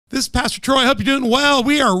This is Pastor Troy. I hope you're doing well.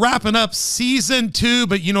 We are wrapping up season 2,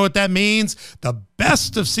 but you know what that means? The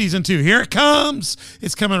best of season 2. Here it comes.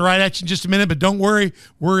 It's coming right at you in just a minute, but don't worry.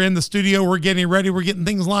 We're in the studio. We're getting ready. We're getting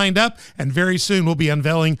things lined up, and very soon we'll be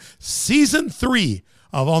unveiling season 3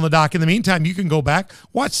 of On the Dock. In the meantime, you can go back,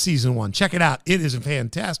 watch season 1. Check it out. It is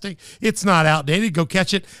fantastic. It's not outdated. Go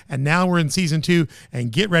catch it. And now we're in season 2,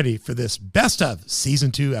 and get ready for this best of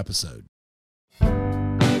season 2 episode.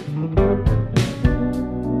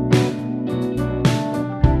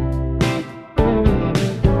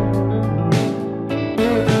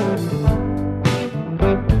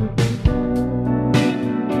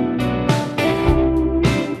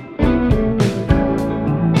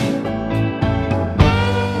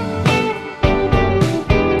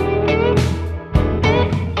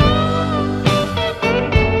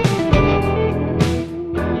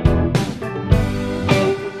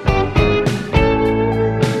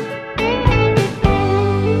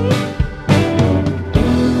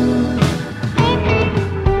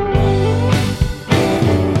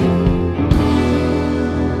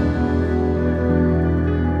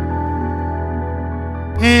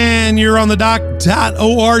 You're on the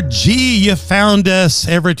dock.org. You found us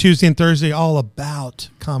every Tuesday and Thursday, all about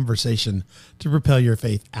conversation to propel your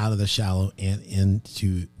faith out of the shallow and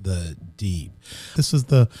into the deep. This is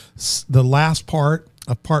the last part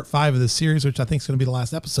of part 5 of this series, which I think is going to be the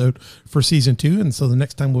last episode for season 2. And so the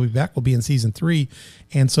next time we'll be back, we'll be in season 3.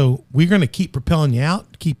 And so we're going to keep propelling you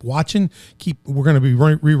out, keep watching, we're going to be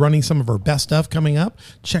rerunning some of our best stuff coming up.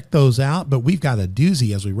 Check those out. But we've got a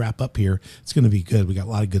doozy as we wrap up here. It's going to be good. We got a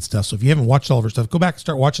lot of good stuff. So if you haven't watched all of our stuff, go back and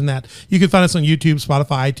start watching that. You can find us on YouTube,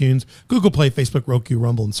 Spotify, iTunes, Google Play, Facebook, Roku,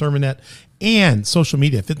 Rumble, and Sermonet. And social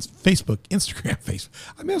media, Facebook, Instagram,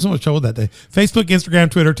 I'm having so much trouble that day. Facebook, Instagram,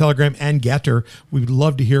 Twitter, Telegram, and Getter. We'd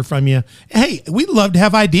love to hear from you. Hey, we'd love to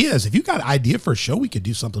have ideas. If you've got an idea for a show we could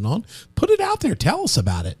do something on, put it out there. Tell us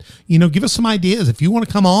about it. Give us some ideas. If you want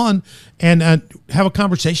to come on and have a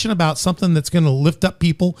conversation about something that's going to lift up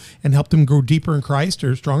people and help them grow deeper in Christ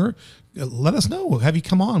or stronger, let us know. We'll have you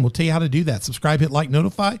come on. We'll tell you how to do that. Subscribe, hit like,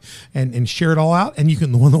 notify, and share it all out. And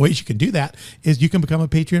one of the ways you can do that is you can become a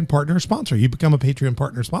Patreon partner or sponsor. You become a Patreon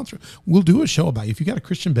partner or sponsor. We'll do a show about you. If you've got a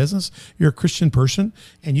Christian business, you're a Christian person,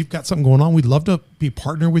 and you've got something going on, we'd love to be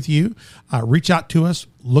partner with you. Reach out to us,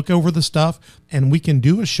 look over the stuff, and we can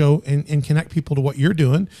do a show and connect people to what you're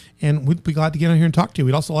doing. And we'd be glad to get on here and talk to you.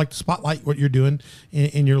 We'd also like to spotlight what you're doing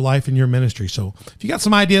in your life and your ministry. So if you got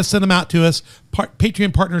some ideas, send them out to us.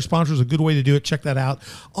 Patreon partner sponsor is a good way to do it. Check that out.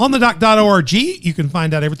 OnTheDock.org. You can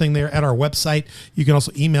find out everything there at our website. You can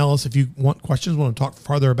also email us if you want questions, want to talk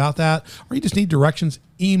further about that, or you just need directions.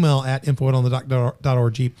 Email at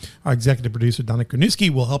info@onthedock.org. Our executive producer, Donna Kornewski,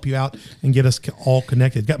 will help you out and get us all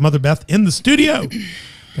connected. Got Mother Beth in the studio.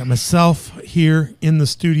 Got myself here in the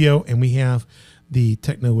studio, and we have the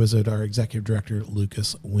techno wizard, our executive director,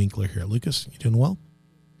 Lucas Winkler here. Lucas, you doing well?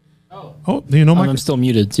 Oh, do you know Mike? I'm still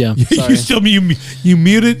muted. Yeah, you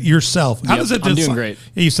muted yourself. How does that? I'm doing great.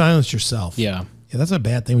 Yeah, you silenced yourself. Yeah, that's a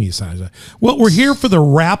bad thing when you silence. Well, we're here for the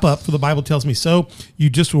wrap up for The Bible Tells Me So. You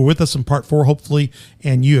just were with us in part 4, hopefully,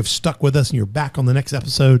 and you have stuck with us, and you're back on the next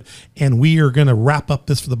episode. And we are going to wrap up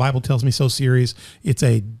this for The Bible Tells Me So series. It's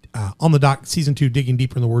a On the Dock season 2, digging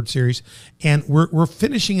deeper in the Word series, and we're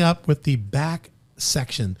finishing up with the back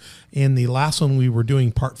section. In the last one, we were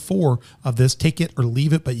doing part 4 of this, take it or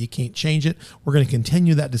leave it, but you can't change it. We're going to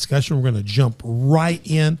continue that discussion. We're going to jump right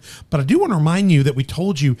in. But I do want to remind you that we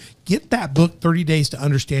told you, get that book, 30 Days to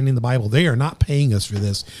Understanding the Bible. They are not paying us for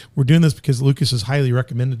this. We're doing this because Lucas has highly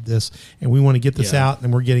recommended this, and we want to get this out,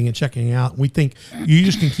 and we're getting it, checking it out. We think you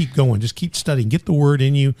just can keep going. Just keep studying. Get the word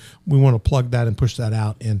in you. We want to plug that and push that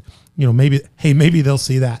out. And maybe they'll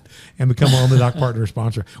see that and become On the Dock partner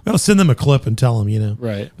sponsor. We'll send them a clip and tell them,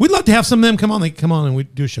 Right. We'd love to have some of them come on. They come on and we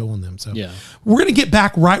do a show on them. So we're going to get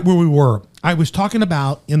back right where we were. I was talking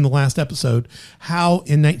about in the last episode how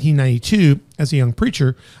in 1992, as a young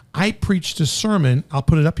preacher, I preached a sermon, I'll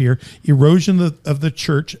put it up here, Erosion of the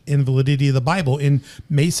Church and Validity of the Bible, in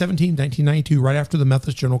May 17, 1992, right after the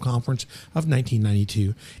Methodist General Conference of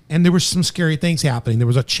 1992. And there were some scary things happening. There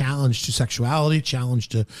was a challenge to sexuality, a challenge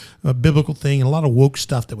to a biblical thing, and a lot of woke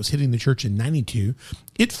stuff that was hitting the church in 92.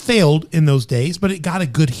 It failed in those days, but it got a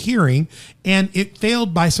good hearing, and it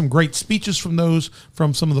failed by some great speeches from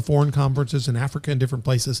some of the foreign conferences in Africa and different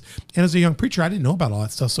places. And as a young preacher, I didn't know about all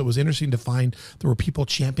that stuff, so it was interesting to find there were people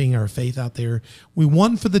championing our faith out there. We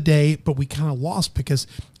won for the day, but we kind of lost because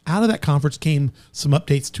out of that conference came some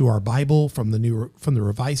updates to our Bible from the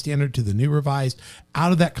Revised Standard to the New Revised.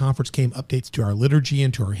 Out of that conference came updates to our liturgy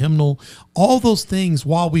and to our hymnal. All those things,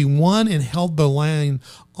 while we won and held the line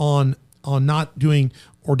on not doing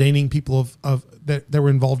ordaining people of that were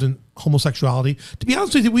involved in homosexuality. To be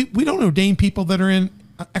honest with you, we don't ordain people that are in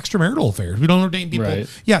extramarital affairs. We don't ordain people. Right.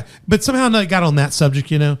 Yeah. But somehow I got on that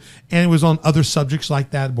subject, and it was on other subjects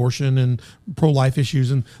like that, abortion and pro-life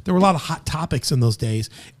issues. And there were a lot of hot topics in those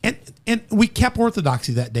days. And we kept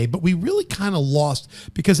orthodoxy that day, but we really kind of lost,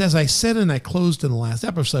 because as I said, and I closed in the last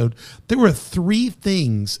episode, there were 3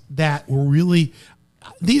 things that were really,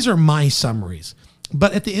 these are my summaries.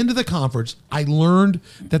 But at the end of the conference, I learned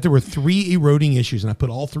that there were 3 eroding issues, and I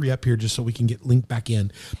put all 3 up here just so we can get linked back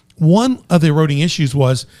in. One of the eroding issues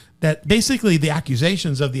was that basically the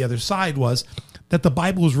accusations of the other side was that the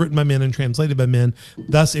Bible was written by men and translated by men.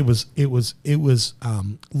 Thus, it was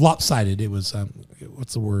lopsided. It was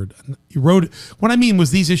what's the word? Erode. What I mean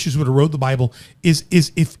was these issues would erode the Bible. Is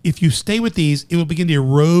if you stay with these, it will begin to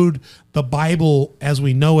erode the Bible as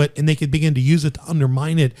we know it, and they could begin to use it to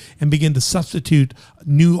undermine it and begin to substitute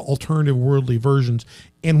new alternative worldly versions.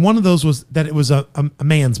 And one of those was that it was a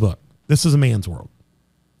man's book. This is a man's world.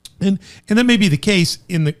 And that may be the case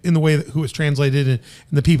in the way that who was translated and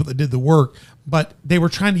the people that did the work, but they were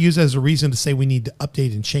trying to use it as a reason to say we need to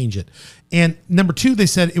update and change it. And number 2, they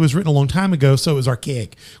said it was written a long time ago, so it was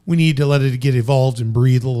archaic. We need to let it get evolved and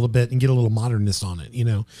breathe a little bit and get a little modernist on it.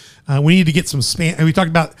 We need to get some we talked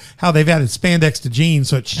about how they've added spandex to jeans,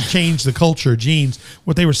 so it changed the culture of jeans.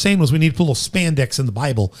 What they were saying was we need to put a little spandex in the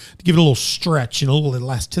Bible to give it a little stretch and a little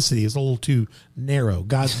elasticity. It's a little too narrow.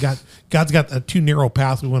 God's got a too narrow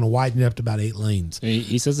path. We want to widen it up to about 8 lanes.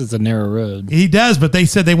 He says it's a narrow road. He does, but they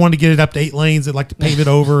said they wanted to get it up to 8 lanes. They'd like to pave it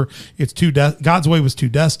over. It's too God's way was too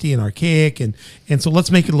dusty and archaic, and so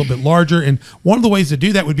let's make it a little bit larger. And one of the ways to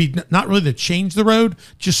do that would be not really to change the road,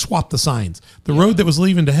 just swap the signs. The road that was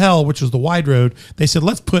leaving to hell, which was the wide road, they said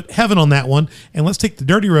let's put heaven on that one, and let's take the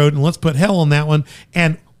dirty road and let's put hell on that one,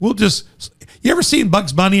 and we'll just. You ever seen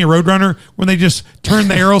Bugs Bunny or Roadrunner when they just turn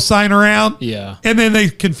the arrow sign around? Yeah. And then they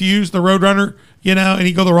confuse the Roadrunner, and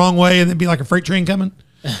he'd go the wrong way and then be like a freight train coming?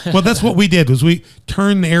 Well, that's what we did, was we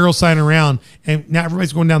turned the arrow sign around, and now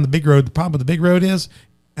everybody's going down the big road. The problem with the big road is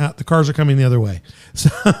the cars are coming the other way.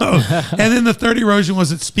 So, and then the third erosion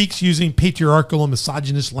was it speaks using patriarchal and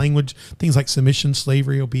misogynist language, things like submission,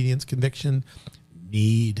 slavery, obedience, conviction,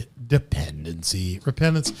 need, dependency,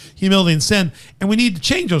 repentance, humility, and sin. And we need to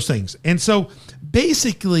change those things. And so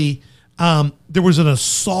basically, there was an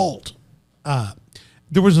assault.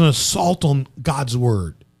 There was an assault on God's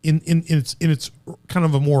word in its kind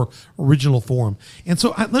of a more original form. And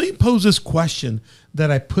so let me pose this question that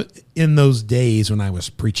I put in those days when I was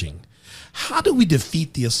preaching. How do we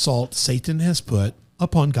defeat the assault Satan has put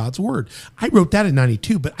upon God's word? I wrote that in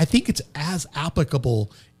 92, but I think it's as applicable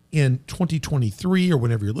in 2023 or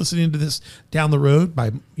whenever you're listening to this down the road.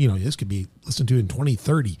 This could be listened to in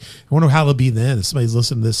 2030. I wonder how it'll be then if somebody's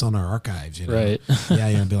listening to this on our archives. Right.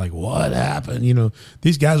 Yeah, be like, what happened?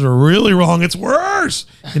 These guys were really wrong. It's worse.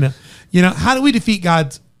 How do we defeat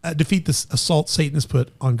this assault Satan has put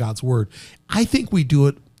on God's word? I think we do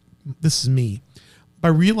it, this is me, by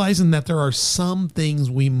realizing that there are some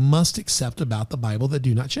things we must accept about the Bible that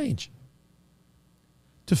do not change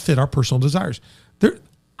to fit our personal desires.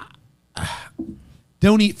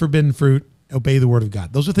 Don't eat forbidden fruit, obey the word of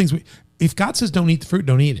God. Those are things if God says don't eat the fruit,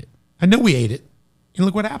 don't eat it. I know we ate it, and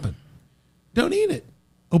look what happened. Don't eat it.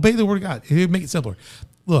 Obey the word of God. It would make it simpler.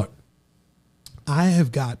 Look, I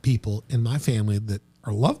have got people in my family that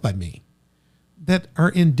are loved by me that are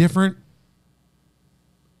in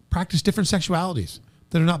practice different sexualities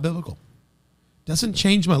that are not biblical. Doesn't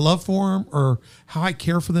change my love for them or how I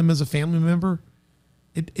care for them as a family member.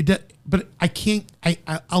 But I can't.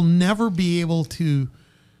 I'll never be able to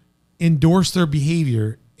endorse their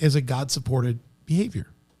behavior as a God-supported behavior.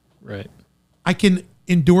 Right. I can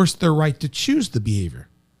endorse their right to choose the behavior.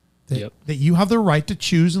 That you have the right to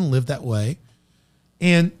choose and live that way,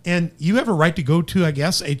 and you have a right to go to, I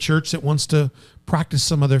guess, a church that wants to practice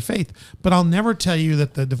some other faith. But I'll never tell you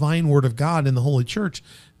that the divine word of God in the Holy Church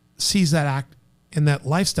sees that act and that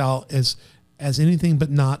lifestyle as anything but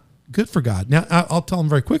not good for God. Now, I'll tell them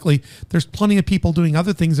very quickly, there's plenty of people doing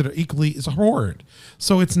other things that are equally as horrid.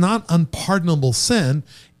 So it's not unpardonable sin.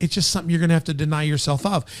 It's just something you're going to have to deny yourself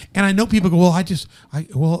of. And I know people go,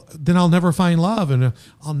 well, then I'll never find love and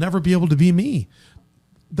I'll never be able to be me.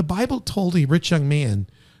 The Bible told a rich young man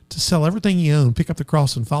to sell everything he owned, pick up the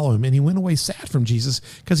cross and follow him. And he went away sad from Jesus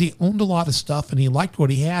because he owned a lot of stuff and he liked what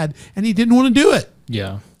he had and he didn't want to do it.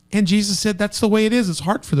 Yeah. And Jesus said, that's the way it is. It's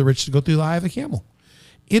hard for the rich to go through the eye of a camel.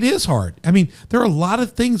 It is hard. I mean, there are a lot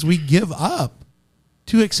of things we give up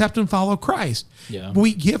to accept and follow Christ. Yeah.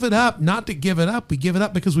 We give it up, not to give it up. We give it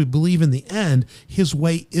up because we believe in the end, his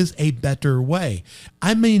way is a better way.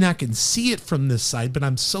 I may not can see it from this side, but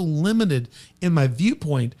I'm so limited in my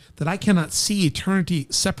viewpoint that I cannot see eternity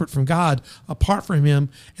separate from God, apart from him.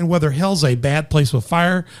 And whether hell's a bad place with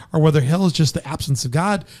fire or whether hell is just the absence of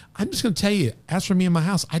God, I'm just going to tell you, as for me and my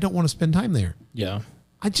house, I don't want to spend time there. Yeah.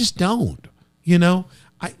 I just don't. You know,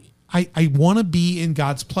 I want to be in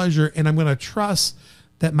God's pleasure, and I'm going to trust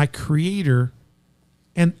that my Creator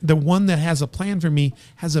and the one that has a plan for me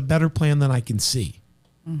has a better plan than I can see.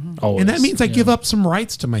 Always. And that means I give up some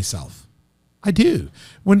rights to myself. I do.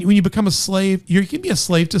 When you become a slave, you can be a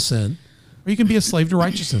slave to sin, or you can be a slave to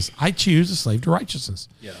righteousness. I choose a slave to righteousness.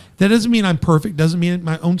 Yeah. That doesn't mean I'm perfect. Doesn't mean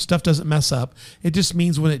my own stuff doesn't mess up. It just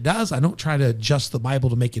means when it does, I don't try to adjust the Bible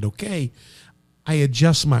to make it okay. I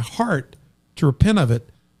adjust my heart to repent of it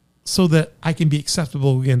so that I can be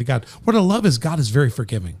acceptable again to God. What I love is God is very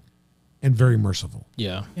forgiving and very merciful.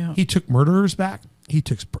 Yeah. Yeah. He took murderers back. He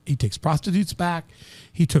takes prostitutes back.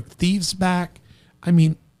 He took thieves back. I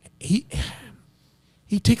mean, he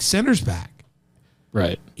takes sinners back.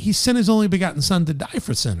 Right. He sent his only begotten son to die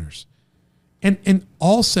for sinners. And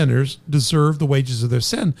all sinners deserve the wages of their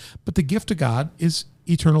sin, but the gift of God is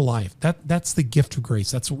eternal life. That's the gift of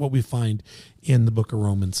grace. That's what we find in the book of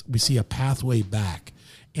Romans. We see a pathway back.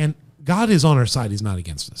 And God is on our side. He's not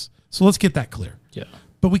against us. So let's get that clear. Yeah.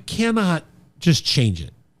 But we cannot just change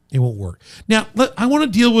it. It won't work. Now, I want to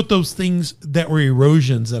deal with those things that were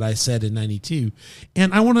erosions that I said in 92.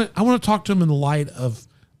 And I want to talk to them in the light of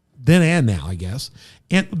then and now, I guess.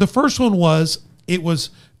 And the first one was, it was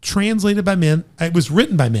translated by men. It was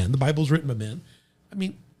written by men. The Bible is written by men. I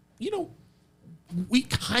mean, you know, we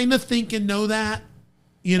kind of think and know that,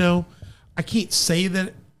 you know. I can't say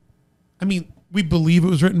that. I mean, we believe it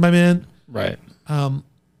was written by men. Right.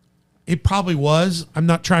 It probably was. I'm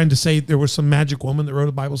not trying to say there was some magic woman that wrote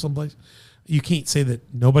a Bible someplace. You can't say that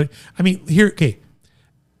nobody. I mean, here, okay.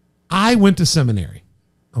 I went to seminary,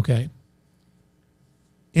 okay?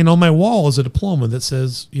 And on my wall is a diploma that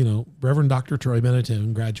says, you know, Reverend Dr. Troy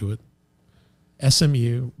Benetton, graduate,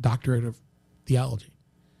 SMU, Doctorate of Theology.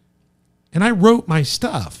 And I wrote my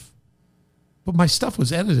stuff. But my stuff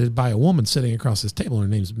was edited by a woman sitting across this table. Her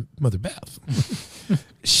name's Mother Beth.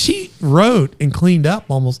 She wrote and cleaned up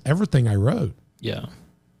almost everything I wrote. Yeah.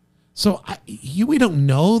 So we don't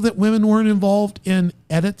know that women weren't involved in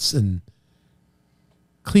edits and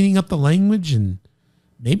cleaning up the language. And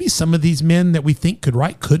maybe some of these men that we think could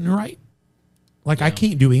write couldn't write. Like, yeah. I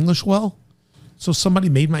can't do English well. So somebody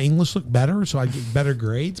made my English look better so I get better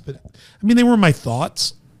grades. But, I mean, they were my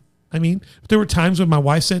thoughts. I mean, there were times when my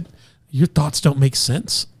wife said, your thoughts don't make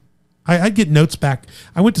sense. I'd get notes back.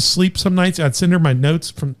 I went to sleep some nights. I'd send her my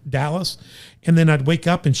notes from Dallas, and then I'd wake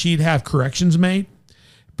up and she'd have corrections made.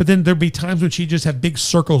 But then there'd be times when she'd just have big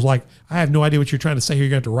circles like, I have no idea what you're trying to say here. You're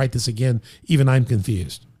going to have to write this again. Even I'm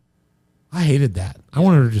confused. I hated that. I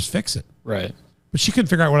wanted her to just fix it. Right. But she couldn't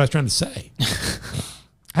figure out what I was trying to say.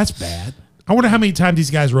 That's bad. I wonder how many times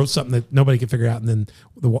these guys wrote something that nobody could figure out. And then,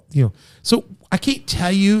 so I can't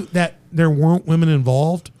tell you that there weren't women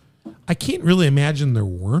involved. I can't really imagine there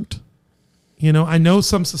weren't. You know, I know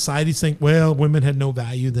some societies think, well, women had no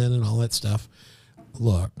value then and all that stuff.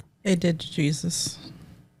 Look. It did to Jesus.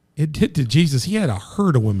 It did to Jesus. He had a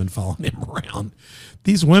herd of women following him around.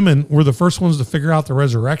 These women were the first ones to figure out the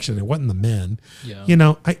resurrection. It wasn't the men. Yeah. You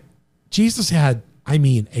know, Jesus had,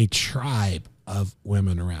 a tribe of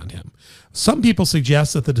women around him. Some people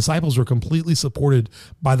suggest that the disciples were completely supported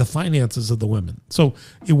by the finances of the women. So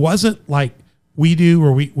it wasn't like we do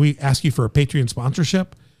where we ask you for a Patreon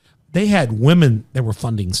sponsorship. They had women that were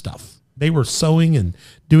funding stuff. They were sewing and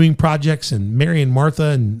doing projects, and Mary and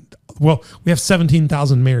Martha, and well, we have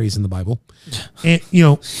 17,000 Marys in the Bible. And,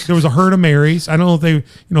 there was a herd of Marys. I don't know if they,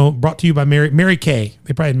 brought to you by Mary Kay.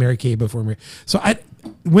 They probably had Mary Kay before Mary. So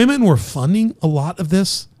women were funding a lot of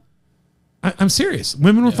this. I'm serious.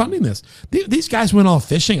 Women were funding this. These guys went off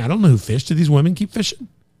fishing. I don't know who fished. Did these women keep fishing?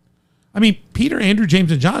 I mean, Peter, Andrew,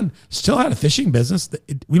 James, and John still had a fishing business.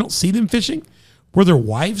 We don't see them fishing. Were their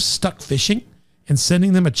wives stuck fishing and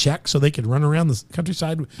sending them a check so they could run around the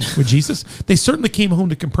countryside with Jesus? They certainly came home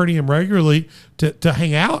to Capernaum regularly to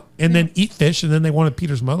hang out and then eat fish, and then they wanted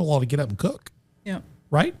Peter's mother-in-law to get up and cook. Yeah.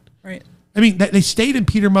 Right? Right. I mean, they stayed in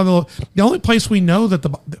Peter mother-in-law. The only place we know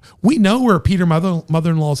we know where Peter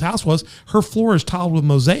mother-in-law's house was. Her floor is tiled with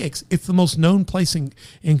mosaics. It's the most known place in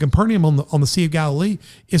Capernaum on the Sea of Galilee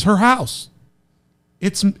is her house.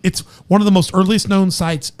 It's one of the most earliest known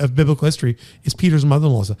sites of biblical history is Peter's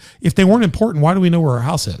mother-in-law's. If they weren't important, why do we know where her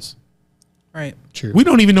house is? Right. True. We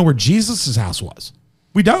don't even know where Jesus' house was.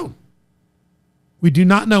 We don't. We do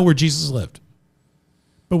not know where Jesus lived.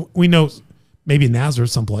 But we know maybe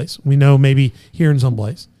Nazareth someplace. We know maybe here in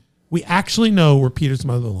someplace. We actually know where Peter's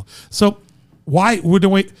mother-in-law. So why would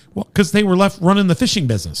we? Well, because they were left running the fishing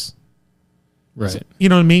business. Right. So, you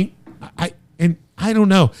know what I mean? I don't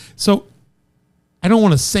know. So I don't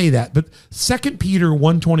want to say that, but 2 Peter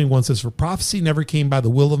 1:21 says, "For prophecy never came by the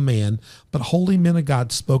will of man, but holy men of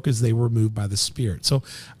God spoke as they were moved by the Spirit." So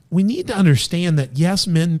we need to understand that, yes,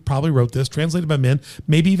 men probably wrote this, translated by men,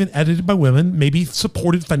 maybe even edited by women, maybe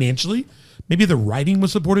supported financially. Maybe the writing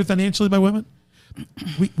was supported financially by women.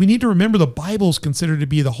 We need to remember the Bible is considered to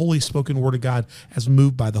be the holy spoken word of God as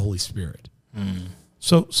moved by the Holy Spirit.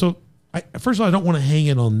 So first of all, I don't want to hang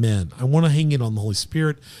it on men. I want to hang it on the Holy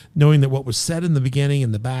Spirit, knowing that what was said in the beginning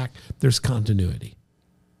and the back, there's continuity.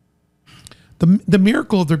 The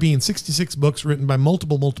miracle of there being 66 books written by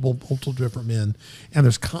multiple different men, and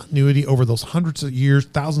there's continuity over those hundreds of years,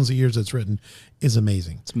 thousands of years that's written, is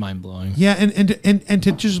amazing. It's mind blowing. Yeah, and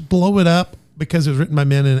to just blow it up because it was written by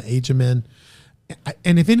men in an age of men.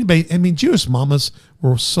 And if anybody, I mean, Jewish mamas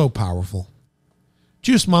were so powerful.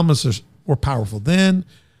 Jewish mamas were powerful then.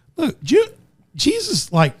 Look,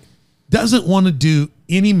 Jesus doesn't want to do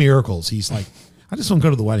any miracles. He's like, I just want to go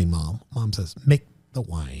to the wedding, Mom. Mom says, make the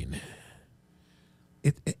wine.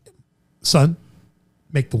 Son,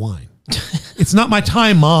 make the wine. It's not my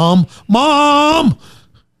time, Mom. Mom,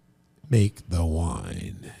 make the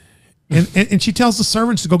wine. And she tells the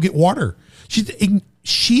servants to go get water.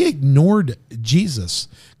 She ignored Jesus,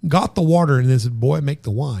 got the water, and then said, boy, make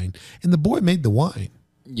the wine. And the boy made the wine.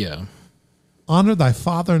 Yeah. Honor thy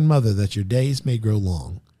father and mother that your days may grow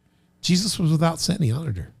long. Jesus was without sin. He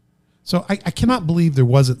honored her. So I cannot believe there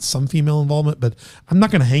wasn't some female involvement, but I'm not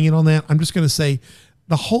going to hang it on that. I'm just going to say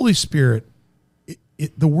the Holy Spirit,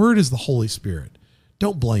 the word is the Holy Spirit.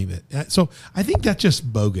 Don't blame it. So I think that's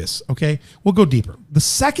just bogus. Okay. We'll go deeper. The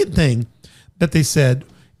second thing that they said,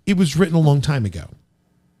 it was written a long time ago.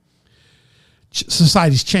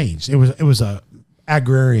 Society's changed. It was a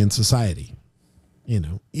agrarian society,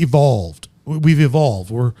 evolved. We've evolved.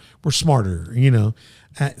 We're smarter,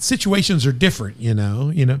 situations are different, in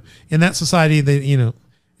that society, they,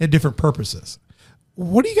 had different purposes.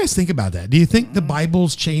 What do you guys think about that? Do you think the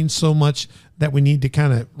Bible's changed so much that we need to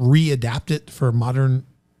kind of readapt it for a modern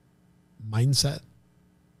mindset?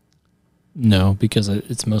 No, because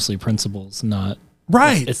it's mostly principles, not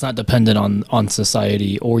right. It's not dependent on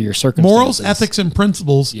society or your circumstances. Morals, ethics, and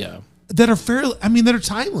principles. Yeah. That are that are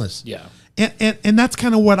timeless. Yeah. And that's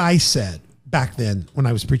kind of what I said back then when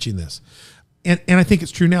I was preaching this. And I think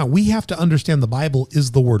it's true now. We have to understand the Bible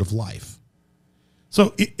is the word of life.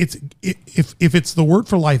 So if it's the word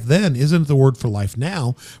for life then, isn't it the word for life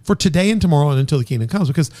now, for today and tomorrow and until the kingdom comes?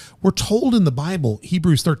 Because we're told in the Bible,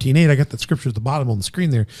 Hebrews 13:8, I got that scripture at the bottom on the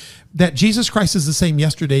screen there, that Jesus Christ is the same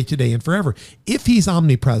yesterday, today, and forever. If he's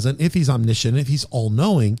omnipresent, if he's omniscient, if he's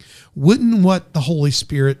all-knowing, wouldn't what the Holy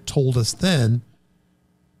Spirit told us then,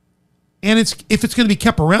 and if it's going to be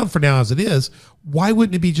kept around for now as it is, why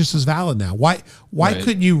wouldn't it be just as valid now? Why Right.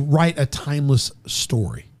 couldn't you write a timeless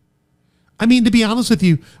story? I mean, to be honest with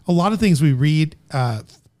you, a lot of things we read,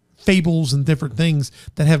 fables and different things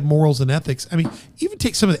that have morals and ethics. I mean, even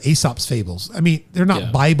take some of the Aesop's fables. I mean, they're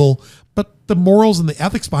not Bible, but the morals and the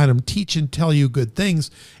ethics behind them teach and tell you good things.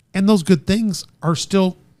 And those good things are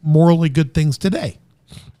still morally good things today.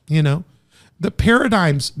 The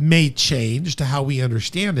paradigms may change to how we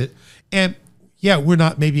understand it. And yeah, we're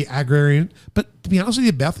not maybe agrarian, but to be honest with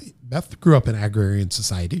you, Beth grew up in agrarian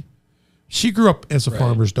society. She grew up as a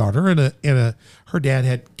farmer's daughter, and her dad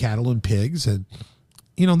had cattle and pigs, and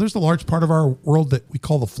there's a large part of our world that we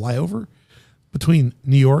call the flyover between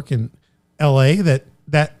New York and L.A.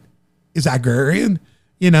 that is agrarian.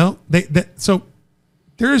 So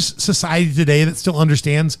there's society today that still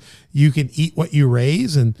understands you can eat what you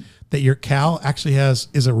raise, and that your cow actually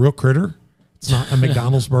is a real critter. It's not a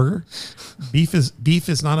McDonald's burger. Beef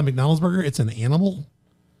is not a McDonald's burger. It's an animal.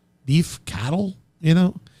 Beef, cattle.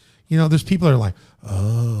 There's people that are like,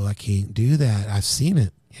 oh, I can't do that. I've seen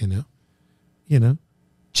it,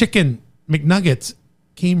 Chicken McNuggets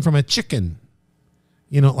came from a chicken,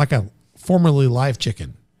 like a formerly live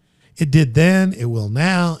chicken. It did then, it will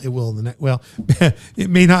now, it will the next. Well, it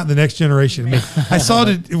may not in the next generation. I saw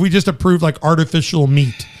it. We just approved artificial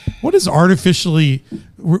meat. What is artificially?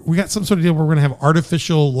 We got some sort of deal where we're going to have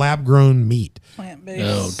artificial lab grown meat. Plant-based.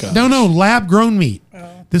 Oh, God. No, lab grown meat.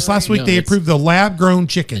 Oh, this last week they approved the lab grown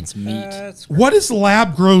chicken. It's meat. That's What is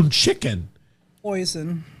lab grown chicken?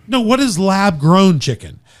 poison. No, what is lab grown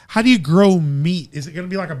chicken? How do you grow meat? Is it going to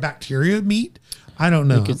be like a bacteria meat? I don't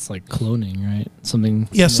know. I think it's like cloning, right? Something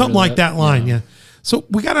Something like that line. Yeah. So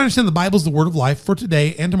we got to understand the Bible is the word of life for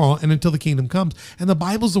today and tomorrow and until the kingdom comes. And the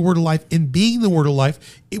Bible is the word of life. In being the word of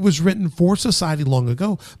life, it was written for society long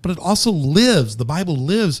ago, but it also lives. The Bible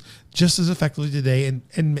lives just as effectively today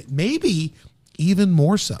and maybe even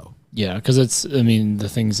more so. Yeah, because the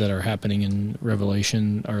things that are happening in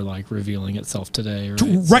Revelation are like revealing itself today.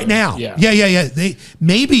 Right now. Yeah.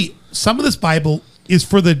 Maybe some of this Bible is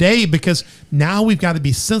for the day because now we've got to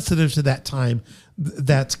be sensitive to that time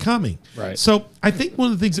that's coming. Right. So I think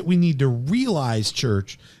one of the things that we need to realize,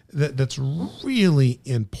 church, that's really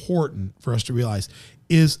important for us to realize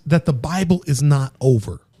is that the Bible is not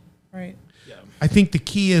over. Right. Yeah. I think the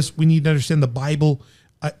key is we need to understand the Bible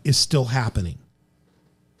is still happening.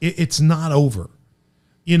 It's not over.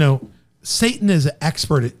 Satan is an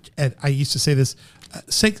expert at I used to say this,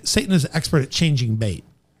 Satan is an expert at changing bait.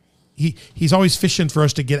 He's always fishing for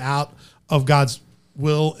us to get out of God's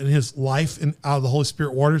will in his life and out of the Holy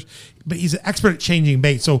Spirit waters, but he's an expert at changing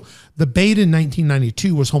bait. So the bait in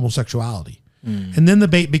 1992 was homosexuality. And then the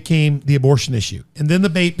bait became the abortion issue. And then the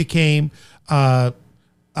bait became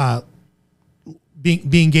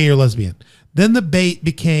being gay or lesbian. Then the bait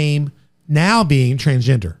became now being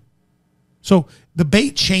transgender. So the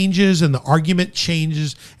bait changes and the argument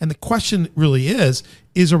changes. And the question really is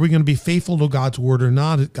are we going to be faithful to God's word or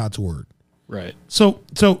not God's word? Right. So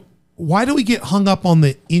why do we get hung up on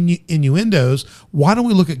the innuendos? Why don't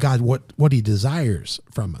we look at God, what he desires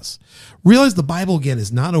from us? Realize the Bible, again,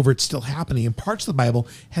 is not over. It's still happening. And parts of the Bible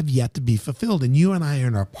have yet to be fulfilled. And you and I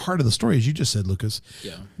are a part of the story, as you just said, Lucas,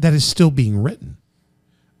 that is still being written.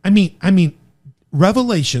 I mean,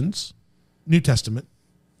 Revelations, New Testament,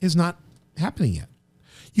 is not happening yet.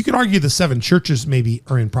 You could argue the 7 churches maybe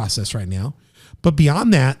are in process right now, but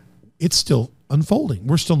beyond that, it's still unfolding.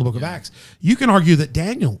 We're still in the book of Acts. You can argue that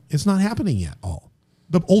Daniel is not happening yet all.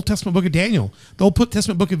 The Old Testament book of Daniel, the Old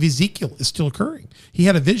Testament book of Ezekiel is still occurring. He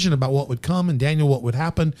had a vision about what would come, and Daniel what would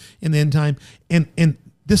happen in the end time. And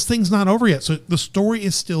this thing's not over yet. So the story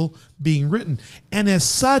is still being written. And as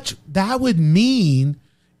such, that would mean,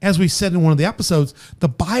 as we said in one of the episodes, the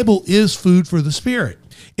Bible is food for the spirit.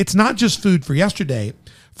 It's not just food for yesterday.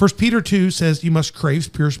 1 Peter 2 says you must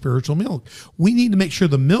crave pure spiritual milk. We need to make sure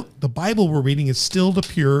the milk, the Bible we're reading, is still the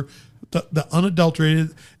pure, the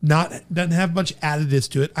unadulterated, doesn't have much additives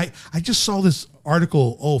to it. I just saw this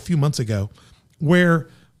article a few months ago where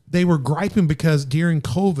they were griping because during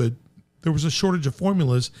COVID, there was a shortage of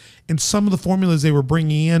formulas, and some of the formulas they were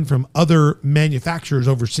bringing in from other manufacturers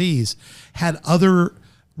overseas had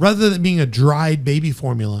rather than being a dried baby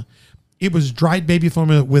formula, it was dried baby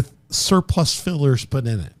formula with surplus fillers put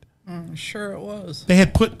in it. Sure it was. They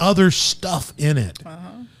had put other stuff in it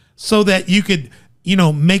so that you could,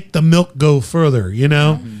 make the milk go further,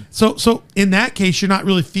 So in that case, you're not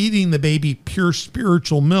really feeding the baby pure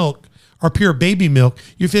spiritual milk or pure baby milk.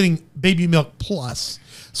 You're feeding baby milk plus.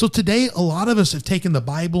 So today, a lot of us have taken the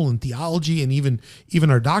Bible and theology and even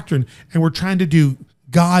our doctrine, and we're trying to do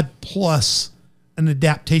God plus an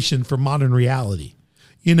adaptation for modern reality,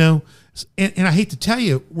 And I hate to tell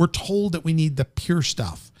you, we're told that we need the pure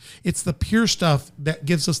stuff. It's the pure stuff that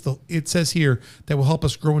gives us it says here, that will help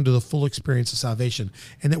us grow into the full experience of salvation,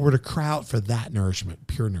 and that we're to cry out for that nourishment,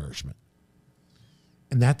 pure nourishment.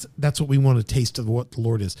 And that's what we want to taste of what the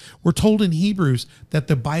Lord is. We're told in Hebrews that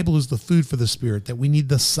the Bible is the food for the spirit, that we need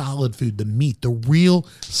the solid food, the meat, the real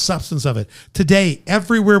substance of it. Today,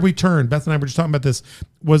 everywhere we turn, Beth and I were just talking about this,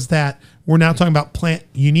 was that we're now talking about plant.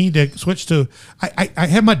 You need to switch to, I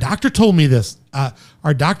had my doctor told me this.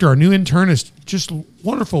 Our doctor, our new internist, just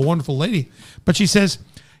wonderful, wonderful lady. But she says,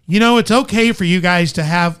 it's okay for you guys to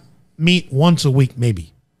have meat once a week,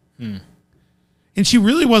 maybe. And she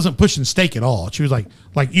really wasn't pushing steak at all. She was like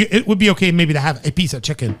it would be okay maybe to have a piece of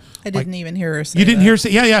chicken. I didn't even hear her say You didn't that. hear her say,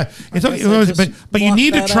 yeah. It's okay, but you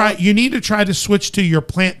need to try. Out. You need to try to switch to your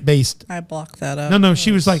plant-based. I blocked that out. No.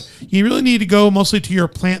 She was like, you really need to go mostly to your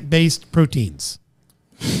plant-based proteins,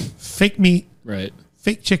 fake meat, right?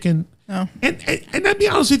 Fake chicken. Oh. And I'd be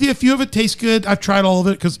honest with you, a few of it tastes good. I've tried all of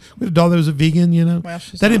it because we had a dog that was a vegan. Well,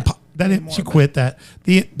 she's not she quit that.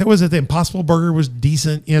 The Impossible Burger was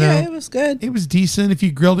decent. Yeah, it was good. It was decent. If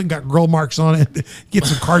you grilled it and got grill marks on it, get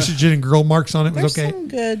some carcinogen and grill marks on it, it was okay. Some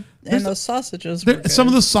good. And those sausages were good. Some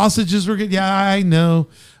of the sausages were good. Yeah, I know.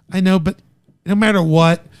 But no matter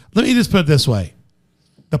what, let me just put it this way.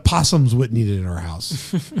 The possums wouldn't eat it in our house.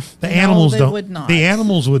 The animals don't. Would not. The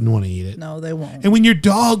animals wouldn't want to eat it. No, they won't. And when your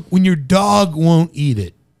dog won't eat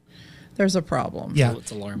it, there's a problem. yeah,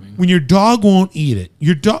 It's alarming. when your dog won't eat it,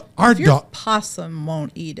 your possum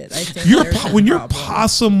won't eat it. I think your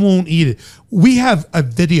possum won't eat it. We have a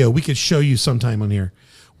video we could show you sometime on here.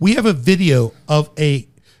 We have a video of a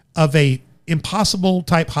Impossible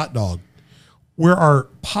type hot dog where our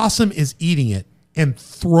possum is eating it and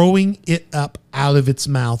throwing it up out of its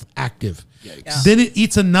mouth active. Yikes. Then it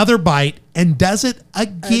eats another bite and does it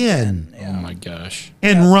again. Oh my gosh.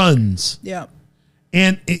 And runs. Yeah.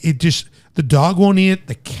 And it just, the dog won't eat it.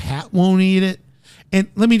 The cat won't eat it. And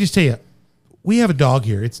let me just tell you, we have a dog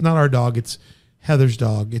here. It's not our dog. It's Heather's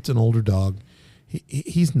dog. It's an older dog.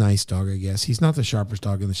 He's a nice dog, I guess. He's not the sharpest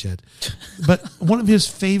dog in the shed. But one of his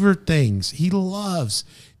favorite things, he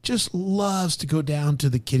just loves to go down to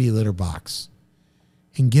the kitty litter box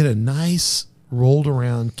and get a nice rolled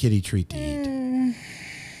around kitty treat to eat.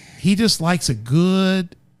 He just likes a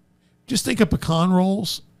good, just think of pecan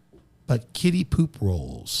rolls, but kitty poop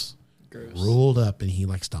rolls. Gross. Rolled up, and he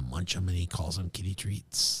likes to munch them, and he calls them kitty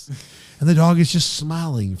treats. And the dog is just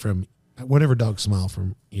smiling from whatever dogs smile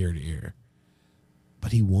from ear to ear.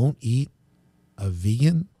 But he won't eat a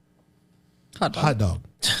vegan hot dog.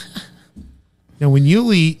 Now, when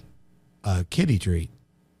you eat a kitty treat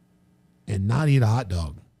and not eat a hot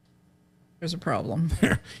dog, There's a problem.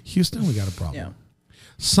 Houston, we got a problem. Yeah.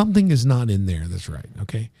 Something is not in there that's right,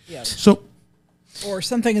 okay? Yeah. So Or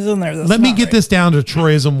something is in there that's let me not get right. this down to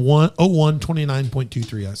Troyism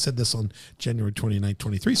 10129.23. I said this on January 29,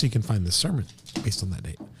 23, so you can find this sermon based on that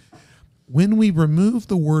date. When we remove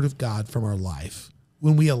the word of God from our life,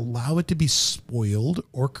 when we allow it to be spoiled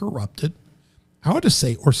or corrupted, I would just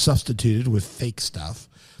say, or substituted with fake stuff,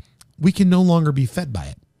 we can no longer be fed by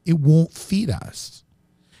it. It won't feed us.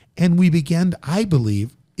 And we begin, I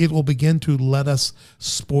believe, it will begin to let us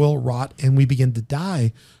spoil, rot, and we begin to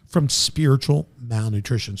die from spiritual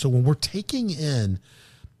malnutrition. So when we're taking in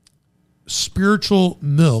spiritual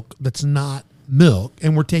milk that's not milk,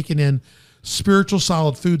 and we're taking in spiritual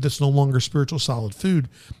solid food that's no longer spiritual solid food,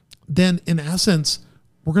 then in essence,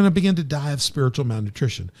 we're going to begin to die of spiritual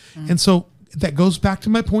malnutrition. And so that goes back to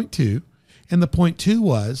my point 2. And the point 2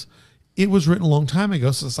 was, it was written a long time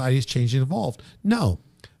ago, society has changed and evolved. No,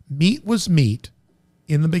 meat was meat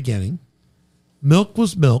in the beginning. Milk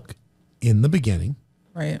was milk in the beginning.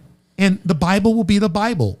 Right. And the Bible will be the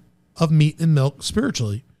Bible of meat and milk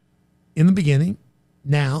spiritually in the beginning,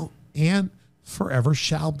 now, and forever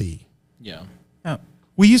shall be. Yeah. Oh.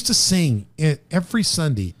 We used to sing every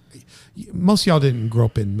Sunday. Most of y'all didn't grow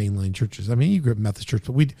up in mainline churches. I mean, you grew up in Methodist church,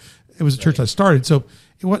 but it was a church I started. So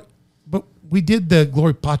but we did the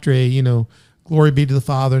Glory Patri, glory be to the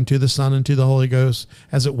Father and to the Son and to the Holy Ghost,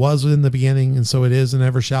 as it was in the beginning, and so it is and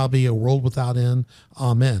ever shall be, a world without end.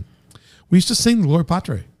 Amen. We used to sing the Glory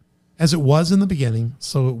Patri, as it was in the beginning,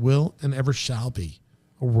 so it will and ever shall be,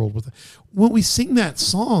 a world without. When we sing that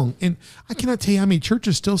song, and I cannot tell you how many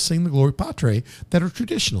churches still sing the Glory Patri that are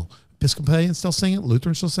traditional. Episcopalians still sing it.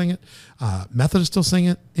 Lutherans still sing it. Methodists still sing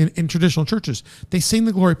it in traditional churches. They sing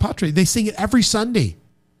the Glory Patri. They sing it every Sunday,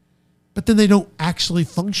 but then they don't actually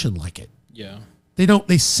function like it. Yeah.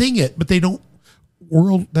 They sing it, but they don't.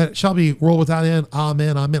 World that shall be, world without end.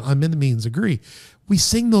 Amen. Amen. Amen means agree. We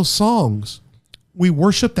sing those songs. We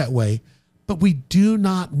worship that way, but we do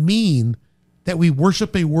not mean that we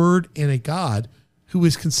worship a word and a God who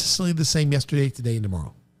is consistently the same yesterday, today, and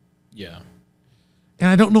tomorrow. Yeah. And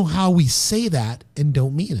I don't know how we say that and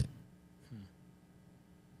don't mean it.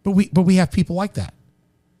 But we have people like that.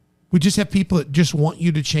 We just have people that just want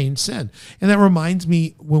you to change sin. And that reminds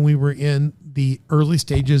me when we were in the early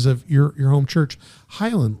stages of your home church,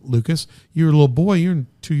 Highland, Lucas, you were a little boy, you're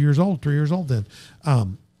 2 years old, 3 years old then.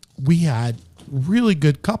 We had really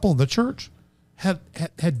good couple in the church,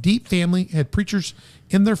 had deep family, had preachers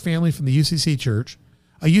in their family from the UCC church.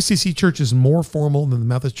 A UCC church is more formal than the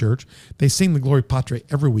Methodist church. They sing the Glory Patri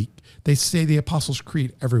every week. They say the Apostles'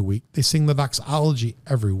 Creed every week. They sing the doxology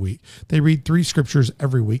every week. They read 3 scriptures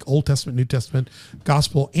every week, Old Testament, New Testament,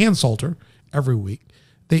 Gospel, and Psalter every week.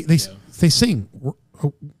 They sing.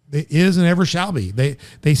 It is and ever shall be.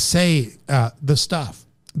 They say the stuff.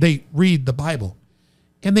 They read the Bible.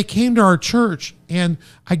 And they came to our church, and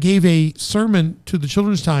I gave a sermon to the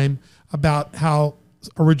children's time about how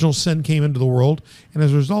original sin came into the world. And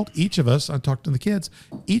as a result, each of us, I talked to the kids,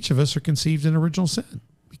 each of us are conceived in original sin.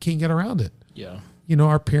 We can't get around it. Yeah.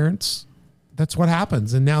 Our parents, that's what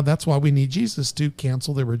happens. And now that's why we need Jesus to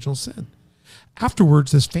cancel the original sin.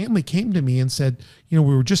 Afterwards, this family came to me and said, we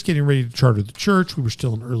were just getting ready to charter the church. We were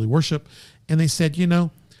still in early worship. And they said,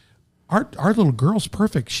 our little girl's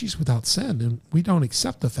perfect. She's without sin. And we don't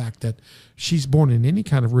accept the fact that she's born in any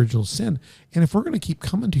kind of original sin. And if we're going to keep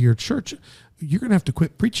coming to your church, you're going to have to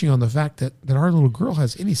quit preaching on the fact that our little girl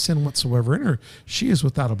has any sin whatsoever in her. She is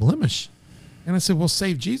without a blemish. And I said, well,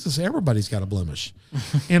 save Jesus. Everybody's got a blemish.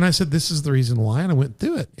 And I said, this is the reason why. And I went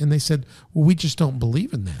through it. And they said, well, we just don't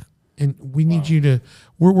believe in that. And we need you to,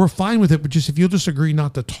 we're fine with it, but just if you'll just agree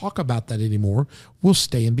not to talk about that anymore, we'll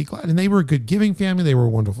stay and be glad. And they were a good giving family. They were a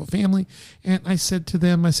wonderful family. And I said to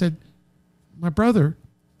them, I said, my brother,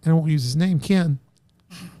 and I won't use his name, Ken,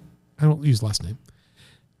 I don't use last name.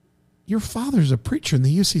 Your father's a preacher in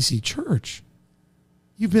the UCC church.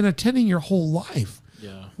 You've been attending your whole life.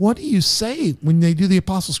 Yeah. What do you say when they do the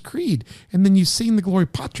Apostles' Creed? And then you sing the Gloria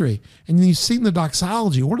Patri, and then you sing the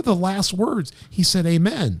doxology. What are the last words? He said,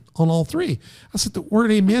 amen, on all three. I said, the word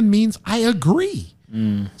amen means I agree.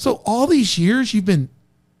 So all these years you've been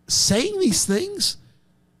saying these things,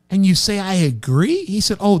 and you say, I agree? He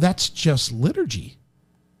said, oh, that's just liturgy.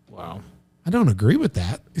 Wow. I don't agree with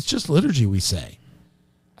that. It's just liturgy we say.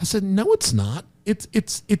 I said, no, it's not.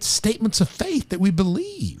 It's statements of faith that we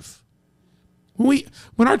believe.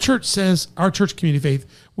 When our church says, our church community faith,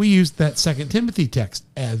 we use that 2 Timothy text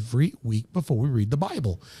every week before we read the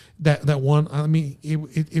Bible. That one, I mean,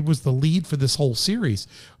 it was the lead for this whole series.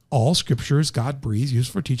 All scripture is God breathes,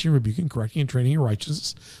 used for teaching, rebuking, correcting, and training in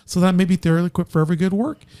righteousness, so that I may be thoroughly equipped for every good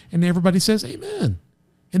work. And everybody says, amen.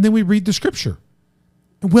 And then we read the scripture.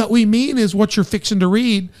 And what we mean is what you're fixing to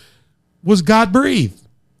read was God breathed.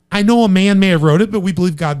 I know a man may have wrote it, but we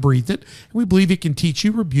believe God breathed it. And we believe it can teach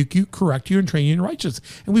you, rebuke you, correct you, and train you in righteousness.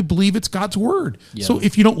 And we believe it's God's word. Yeah. So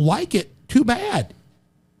if you don't like it, too bad.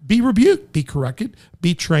 Be rebuked, be corrected,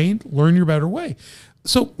 be trained, learn your better way.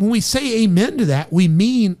 So when we say amen to that, we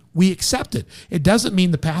mean we accept it. It doesn't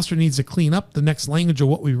mean the pastor needs to clean up the next language of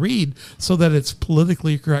what we read so that it's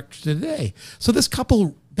politically correct today. So this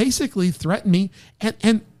couple basically threatened me,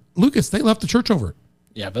 and Lucas, they left the church over it.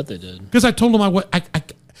 Yeah, I bet they did. Because I told them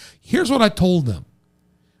here's what I told them.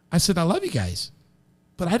 I said, I love you guys,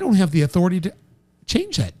 but I don't have the authority to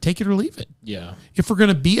change that. Take it or leave it. Yeah. If we're going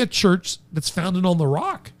to be a church that's founded on the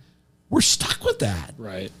rock, we're stuck with that.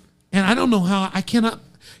 Right. And I don't know how I cannot.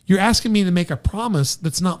 You're asking me to make a promise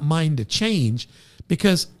that's not mine to change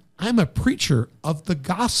because I'm a preacher of the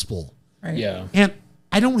gospel. Right. Yeah. And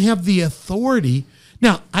I don't have the authority.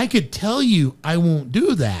 Now, I could tell you I won't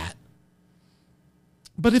do that.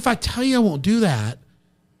 But if I tell you I won't do that,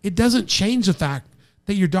 it doesn't change the fact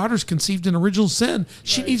that your daughter's conceived in original sin.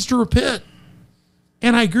 She needs to repent.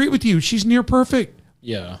 And I agree with you. She's near perfect.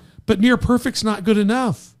 Yeah. But near perfect's not good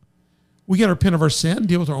enough. We got to repent of our sin,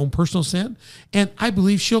 deal with our own personal sin. And I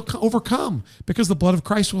believe she'll overcome because the blood of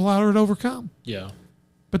Christ will allow her to overcome. Yeah.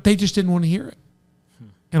 But they just didn't want to hear it.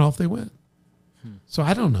 And off they went. So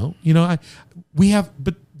I don't know. You know,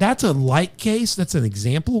 but that's a light case. That's an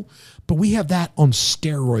example. But we have that on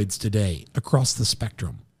steroids today across the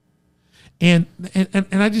spectrum. And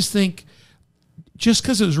I just think just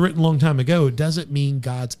because it was written a long time ago, it doesn't mean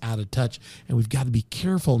God's out of touch. And we've got to be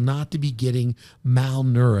careful not to be getting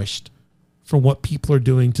malnourished from what people are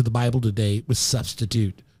doing to the Bible today with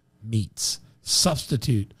substitute meats,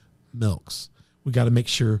 substitute milks. We got to make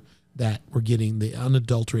sure that we're getting the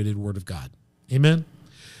unadulterated word of God. Amen.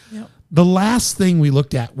 Yep. The last thing we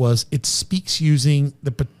looked at was it speaks using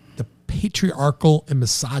the patriarchal and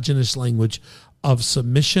misogynist language of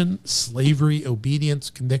submission, slavery, obedience,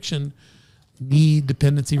 conviction, need,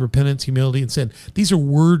 dependency, repentance, humility, and sin. These are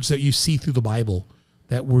words that you see through the Bible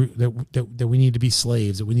that we need to be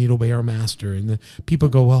slaves, that we need to obey our master. And the people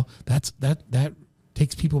go, well, that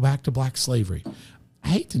takes people back to black slavery. I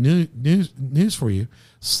hate the news for you.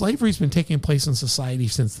 Slavery's been taking place in society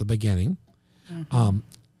since the beginning. Mm-hmm.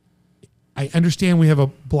 I understand we have a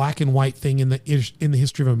black and white thing in the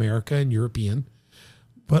history of America and European,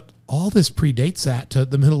 but all this predates that to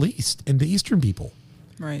the Middle East and to Eastern people.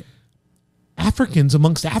 Right. Africans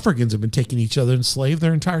amongst Africans have been taking each other enslaved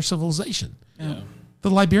their entire civilization. Yeah. The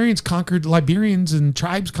Liberians conquered Liberians and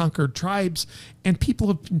tribes conquered tribes, and people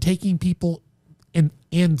have been taking people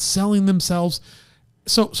and selling themselves.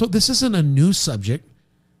 So this isn't a new subject.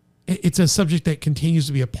 It's a subject that continues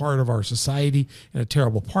to be a part of our society and a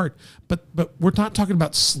terrible part. But we're not talking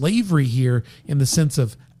about slavery here in the sense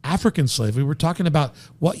of African slavery. We're talking about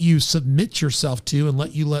what you submit yourself to and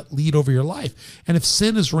let lead over your life. And if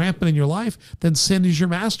sin is rampant in your life, then sin is your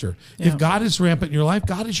master. Yeah. If God is rampant in your life,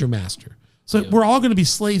 God is your master. So we're all going to be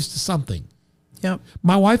slaves to something. Yep.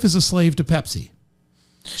 My wife is a slave to Pepsi.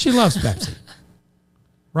 She loves Pepsi.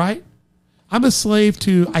 Right? I'm a slave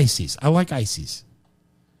to ices. I like ices.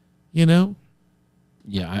 You know?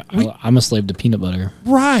 Yeah, I'm a slave to peanut butter.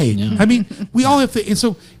 Right. Yeah. I mean, we all have to, and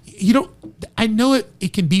so I know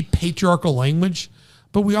it can be patriarchal language,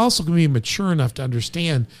 but we also can be mature enough to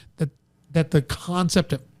understand that the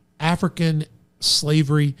concept of African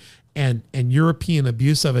slavery and European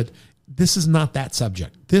abuse of it, this is not that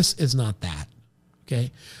subject. This is not that.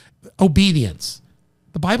 Okay? Obedience.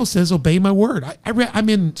 The Bible says, obey my word. I'm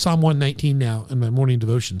in Psalm 119 now in my morning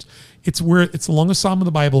devotions. It's the longest psalm of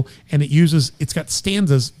the Bible, and it's got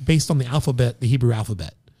stanzas based on the alphabet, the Hebrew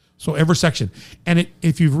alphabet. So every section. And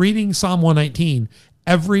if you're reading Psalm 119,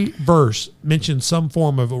 every verse mentions some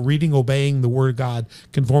form of reading, obeying the word of God,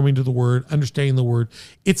 conforming to the word, understanding the word.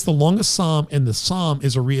 It's the longest psalm, and the psalm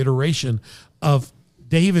is a reiteration of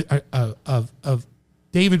David, of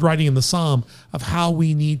David writing in the psalm of how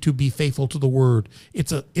we need to be faithful to the word.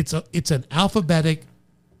 It's an alphabetic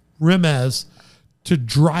remez to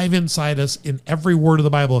drive inside us in every word of the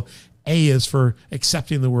Bible. A is for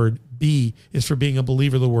accepting the word. B is for being a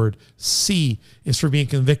believer of the word. C is for being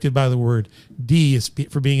convicted by the word. D is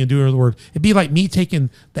for being a doer of the word. It'd be like me taking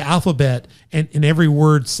the alphabet and in every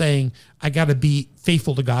word saying, I got to be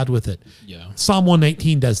faithful to God with it. Yeah. Psalm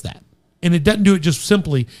 119 does that. And it doesn't do it just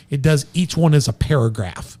simply. It does each one as a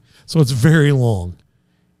paragraph. So it's very long.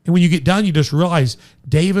 And when you get done, you just realize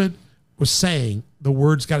David was saying the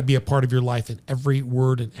word's got to be a part of your life in every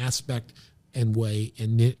word and aspect and way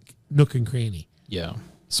and nook and cranny. Yeah.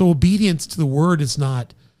 So obedience to the word is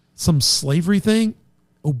not some slavery thing.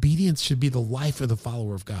 Obedience should be the life of the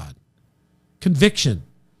follower of God. Conviction.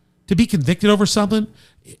 To be convicted over something,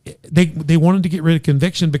 they wanted to get rid of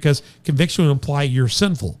conviction because conviction would imply you're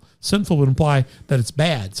sinful. Sinful would imply that it's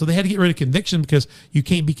bad. So they had to get rid of conviction because you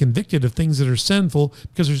can't be convicted of things that are sinful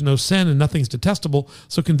because there's no sin and nothing's detestable.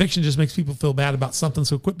 So conviction just makes people feel bad about something.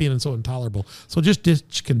 So quit being so intolerable. So just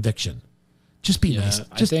ditch conviction. Just be nice.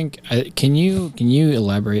 Can you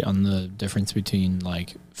elaborate on the difference between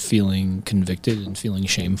like feeling convicted and feeling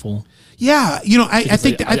shameful? Yeah, I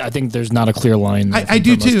think there's not a clear line. I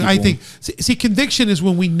do too. I think see, conviction is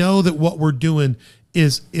when we know that what we're doing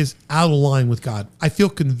is out of line with God. I feel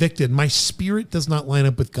convicted. My spirit does not line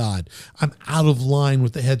up with God. I'm out of line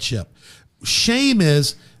with the headship. Shame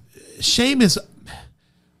is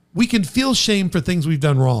we can feel shame for things we've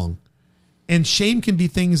done wrong. And shame can be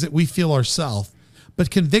things that we feel ourselves,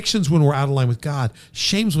 but conviction's when we're out of line with God.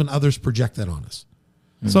 Shame's when others project that on us.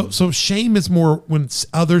 Mm-hmm. So shame is more when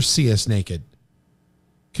others see us naked.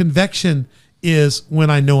 Conviction is when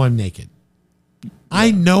I know I'm naked. Yeah.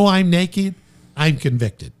 I know I'm naked. I'm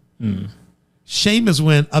convicted. Mm. Shame is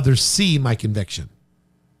when others see my conviction.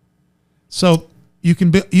 So you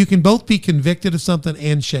can both be convicted of something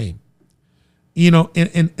and shame.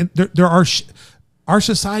 And there are. Our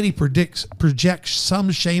society projects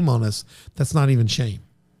some shame on us that's not even shame.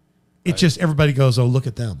 It's just everybody goes, oh, look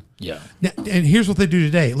at them. Yeah. Now, and here's what they do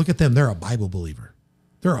today. Look at them. They're a Bible believer.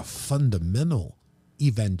 They're a fundamental,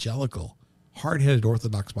 evangelical, hard-headed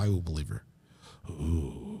Orthodox Bible believer.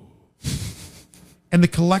 Ooh. And the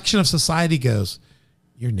collection of society goes,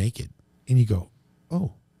 you're naked. And you go,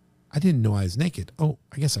 oh, I didn't know I was naked. Oh,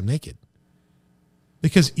 I guess I'm naked.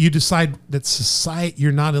 Because you decide that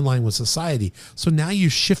you're not in line with society. So now you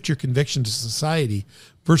shift your conviction to society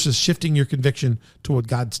versus shifting your conviction to what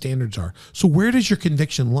God's standards are. So where does your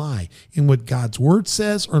conviction lie? In what God's word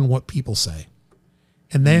says or in what people say?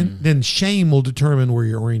 And then shame will determine where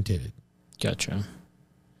you're orientated. Gotcha.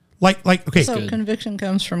 Okay. So conviction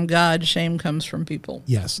comes from God, shame comes from people.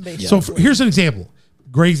 Yes. So here's an example.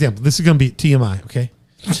 Great example. This is going to be TMI, okay?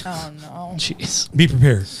 Oh, no. Jeez. Be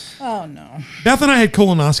prepared. Oh, no. Beth and I had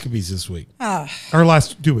colonoscopies this week. Our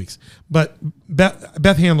last 2 weeks. But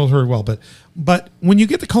Beth handled her well. But when you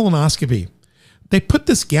get the colonoscopy, they put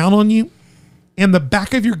this gown on you, and the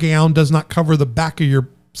back of your gown does not cover the back of your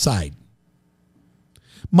side.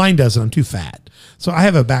 Mine doesn't. I'm too fat. So I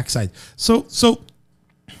have a backside. So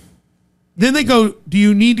then they go, do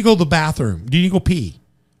you need to go to the bathroom? Do you need to go pee?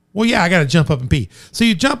 Well, yeah, I got to jump up and pee. So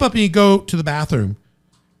you jump up and you go to the bathroom.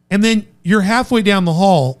 And then you're halfway down the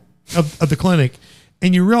hall of the clinic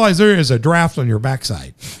and you realize there is a draft on your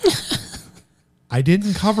backside. I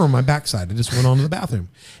didn't cover my backside. I just went on to the bathroom.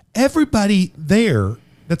 Everybody there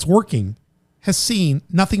that's working has seen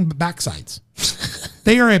nothing but backsides.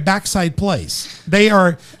 They are a backside place.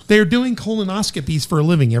 They're doing colonoscopies for a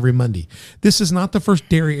living every Monday. This is not the first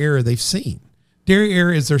dairy error they've seen. Dairy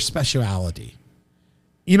error is their speciality.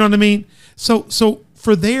 You know what I mean? So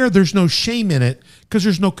for there's no shame in it because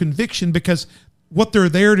there's no conviction because what they're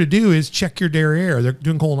there to do is check your derriere. They're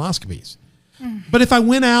doing colonoscopies. But if I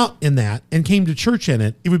went out in that and came to church in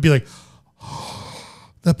it, it would be like, oh,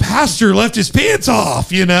 the pastor left his pants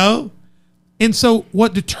off, And so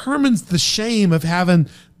what determines the shame of having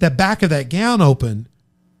the back of that gown open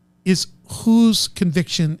is whose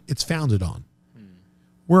conviction it's founded on.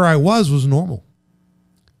 Where I was normal.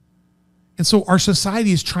 And so our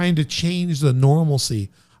society is trying to change the normalcy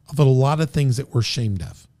of a lot of things that we're ashamed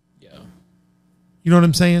of. Yeah. You know what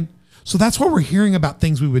I'm saying? So that's why we're hearing about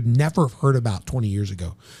things we would never have heard about 20 years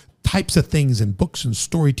ago. Types of things and books and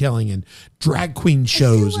storytelling and drag queen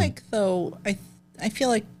shows. I feel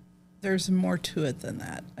like there's more to it than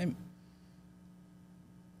that.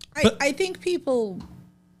 I think people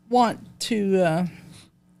want to.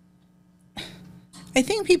 I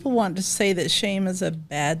think people want to say that shame is a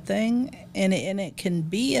bad thing, and it can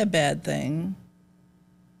be a bad thing.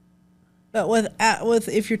 But with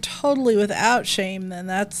if you're totally without shame, then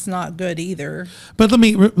that's not good either. But let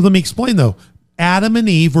me explain though. Adam and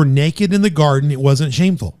Eve were naked in the garden. It wasn't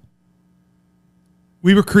shameful.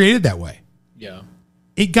 We were created that way. Yeah.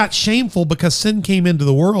 It got shameful because sin came into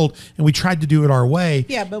the world and we tried to do it our way.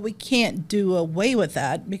 Yeah, but we can't do away with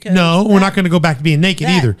that because we're not going to go back to being naked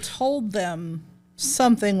either. Told them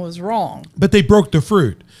something was wrong. But they broke the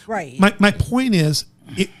fruit. Right. My point is,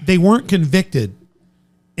 they weren't convicted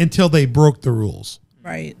until they broke the rules.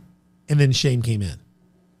 Right. And then shame came in.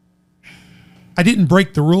 I didn't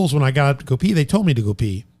break the rules when I got up to go pee. They told me to go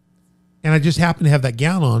pee. And I just happened to have that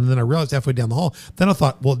gown on. And then I realized halfway down the hall. Then I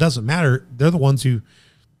thought, well, it doesn't matter. They're the ones who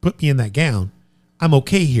put me in that gown. I'm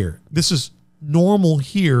okay here. This is normal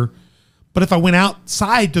here. But if I went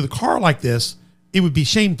outside to the car like this, it would be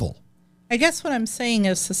shameful. I guess what I'm saying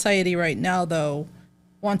is society right now, though,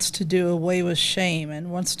 wants to do away with shame and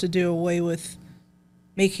wants to do away with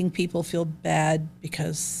making people feel bad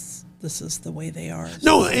because this is the way they are.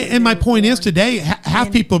 No, and my point is today,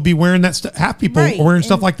 half people be wearing that stuff. Half people are wearing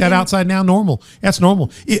stuff like that outside now. Normal. That's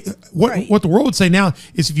normal. What the world would say now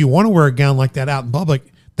is if you want to wear a gown like that out in public,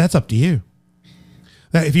 that's up to you.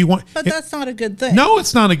 If you want, but that's not a good thing. No,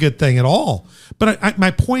 it's not a good thing at all. But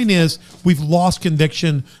my point is, we've lost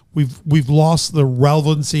conviction. We've lost the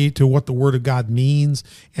relevancy to what the Word of God means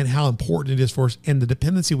and how important it is for us, and the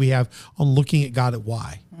dependency we have on looking at God at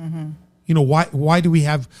why. Mm-hmm. You know,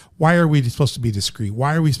 why are we supposed to be discreet?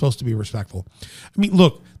 Why are we supposed to be respectful? I mean,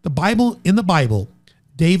 look, in the Bible,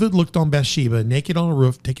 David looked on Bathsheba naked on a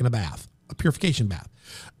roof, taking a bath, a purification bath.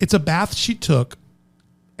 It's a bath she took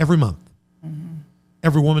every month. Mm-hmm.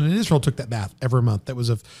 Every woman in Israel took that bath every month. That was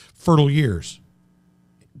of fertile years.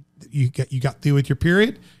 You got through with your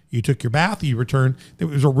period, you took your bath, you returned. It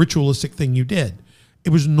was a ritualistic thing you did. It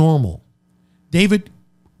was normal. David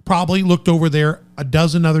probably looked over there a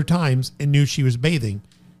dozen other times and knew she was bathing.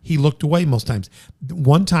 He looked away most times.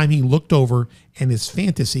 One time he looked over and his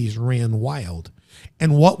fantasies ran wild.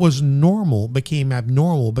 And what was normal became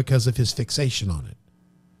abnormal because of his fixation on it.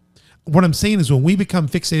 What I'm saying is when we become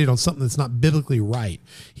fixated on something that's not biblically right,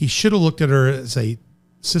 he should have looked at her as a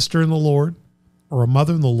sister in the Lord or a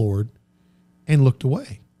mother in the Lord and looked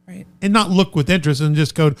away. Right. And not look with interest and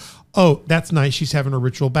just go, oh, that's nice. She's having a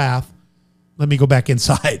ritual bath. Let me go back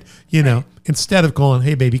inside, know, instead of going,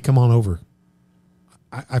 hey, baby, come on over.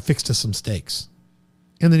 I fixed us some steaks.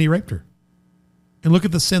 And then he raped her. And look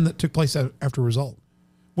at the sin that took place after a result.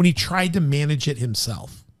 When he tried to manage it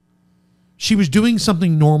himself. She was doing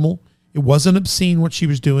something normal. It wasn't obscene what she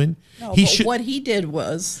was doing. No, what he did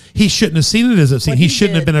was... He shouldn't have seen it as obscene. He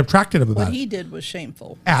shouldn't have been attracted about it. What he did was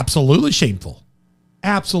shameful. Absolutely shameful.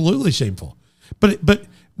 Absolutely shameful. But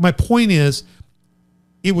my point is,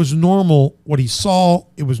 it was normal what he saw.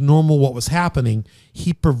 It was normal what was happening.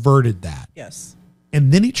 He perverted that. Yes.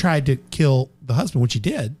 And then he tried to kill the husband, which he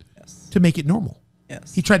did, to make it normal.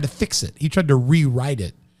 Yes. He tried to fix it. He tried to rewrite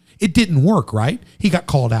it. It didn't work, right? He got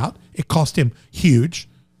called out. It cost him huge.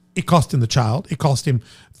 It cost him the child. It cost him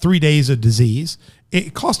 3 days of disease.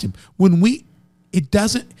 It cost him.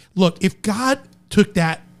 Look, if God took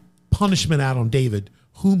that punishment out on David,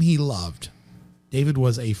 whom he loved, David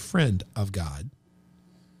was a friend of God.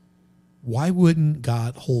 Why wouldn't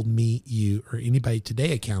God hold me, you, or anybody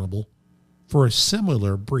today accountable for a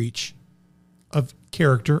similar breach of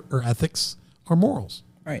character or ethics or morals?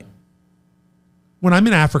 Right. When I'm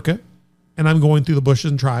in Africa and I'm going through the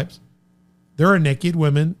bushes and tribes, there are naked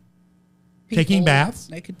women taking baths.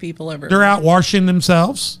 Naked people everywhere. They're out washing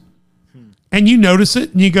themselves. And you notice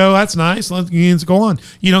it and you go, that's nice. Let's go on.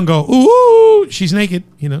 You don't go, ooh, she's naked,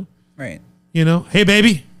 Right. Hey,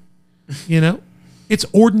 baby, It's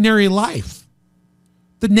ordinary life.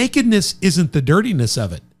 The nakedness isn't the dirtiness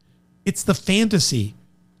of it. It's the fantasy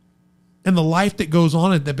and the life that goes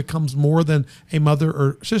on it that becomes more than a mother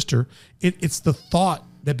or sister. It's the thought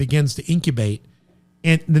that begins to incubate.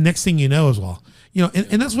 And the next thing you know is,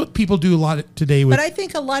 and that's what people do a lot today with. But I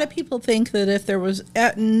think a lot of people think that if there was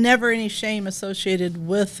never any shame associated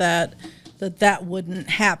with that wouldn't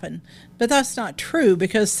happen. But that's not true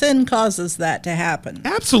because sin causes that to happen.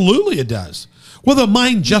 Absolutely it does. Well, the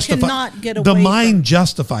mind justifies. cannot get The away mind from-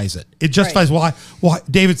 justifies it. It justifies Right. why.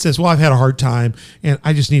 David says, "Well, I've had a hard time, and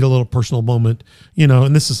I just need a little personal moment."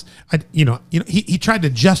 And this is, he tried to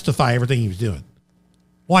justify everything he was doing.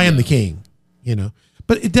 Why I'm the king,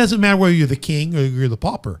 But it doesn't matter whether you're the king or you're the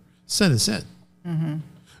pauper. Sin is sin.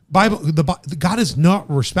 God is not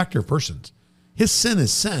a respecter of persons. His sin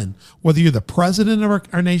is sin, whether you're the president of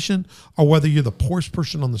our nation or whether you're the poorest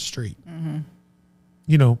person on the street.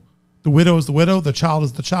 The widow is the widow, the child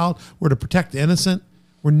is the child. We're to protect the innocent.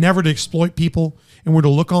 We're never to exploit people, and we're to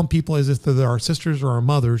look on people as if they're our sisters or our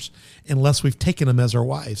mothers, unless we've taken them as our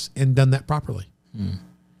wives and done that properly.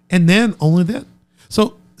 And then, only then.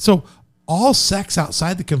 So all sex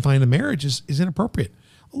outside the confine of marriage is inappropriate.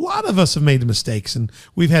 A lot of us have made the mistakes, and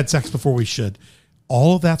we've had sex before we should.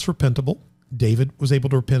 All of that's repentable. David was able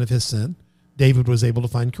to repent of his sin. David was able to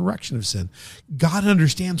find correction of sin. God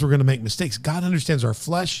understands we're going to make mistakes. God understands our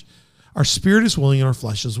flesh. Our spirit is willing and our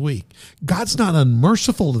flesh is weak. God's not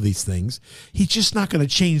unmerciful to these things. He's just not going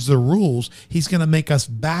to change the rules. He's going to make us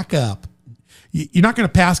back up. You're not going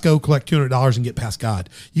to pass go, collect $200 and get past God.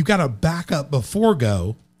 You've got to back up before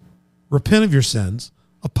go, repent of your sins,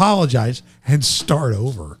 apologize, and start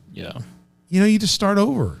over. Yeah. You just start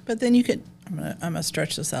over. But then you could, I'm gonna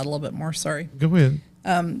stretch this out a little bit more, sorry. Go ahead.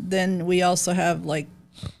 Then we also have like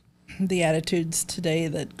the attitudes today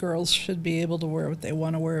that girls should be able to wear what they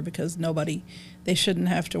want to wear because they shouldn't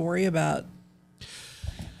have to worry about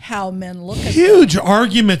how men look at them. Huge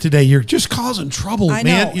argument today. You're just causing trouble, I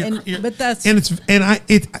man. know, but that's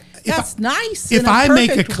nice. If in a I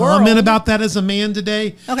make a perfect comment world. about that as a man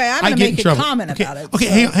today, Okay, I'm I gonna get in make a trouble. comment Okay, about it,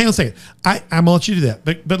 Okay, so- hang on a second. I'm gonna let you do that.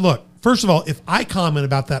 But look, first of all, if I comment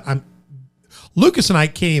about that, Lucas and I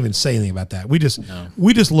can't even say anything about that. We just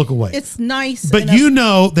look away. It's nice. But you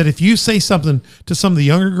know that if you say something to some of the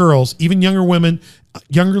younger girls, even younger women,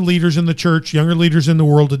 younger leaders in the church, younger leaders in the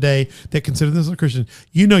world today that consider themselves a Christian,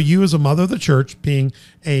 you as a mother of the church, being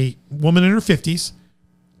a woman in her 50s,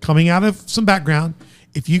 coming out of some background,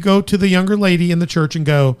 if you go to the younger lady in the church and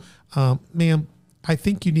go, ma'am, I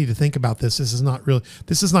think you need to think about this. This is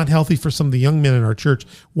not healthy for some of the young men in our church.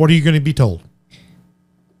 What are you going to be told?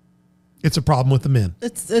 It's a problem with the men.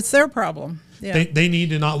 It's their problem. Yeah. They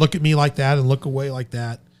need to not look at me like that and look away like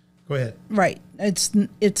that. Go ahead. Right.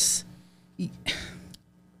 It's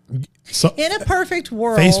So, in a perfect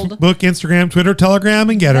world. Facebook, Instagram, Twitter, Telegram,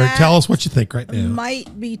 and Getter. That Tell us what you think right now.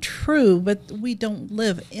 might be true, but we don't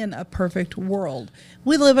live in a perfect world.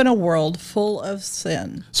 We live in a world full of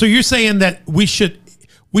sin. So you're saying that we should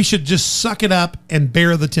just suck it up and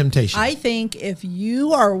bear the temptation. I think if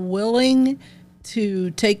you are willing to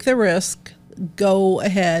take the risk, go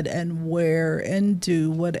ahead and wear and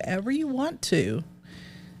do whatever you want to.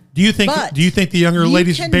 Do you think But the younger you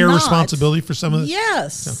ladies bear cannot- responsibility for some of it?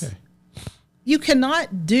 Yes. Okay. You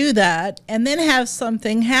cannot do that and then have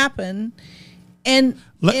something happen and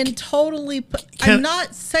totally I'm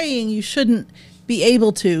not saying you shouldn't be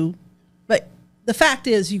able to, but the fact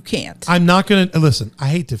is you can't. I'm not going to listen. I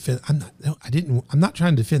hate to defend. I'm not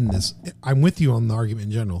trying to defend this. I'm with you on the argument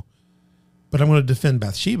in general, but I'm going to defend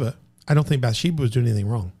Bathsheba. I don't think Bathsheba was doing anything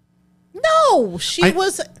wrong. No, she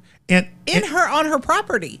was on her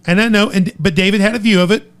property. And I know, but David had a view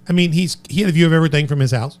of it. I mean, he had a view of everything from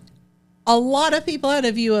his house. A lot of people had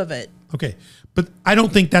a view of it. Okay, but I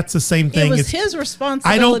don't think that's the same thing. It was as, his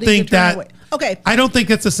responsibility. I don't think to turn that. away. Okay. I don't think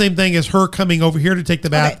that's the same thing as her coming over here to take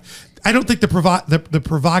the bath. Okay. I don't think the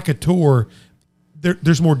provocateur.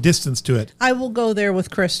 There's more distance to it. I will go there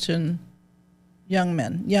with Christian young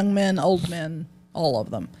men, old men, all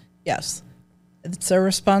of them. Yes, it's their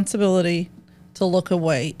responsibility to look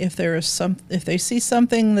away if they see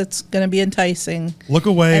something that's going to be enticing. Look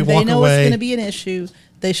away. And walk they know away. it's going to be an issue.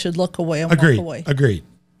 They should look away and Agreed. walk away. Agreed.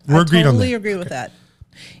 We're agreed on that. I totally agree with that.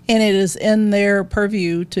 And it is in their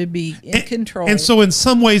purview to be in control. And so, in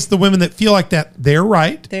some ways, the women that feel like that, they're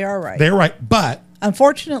right. They are right. They're right. But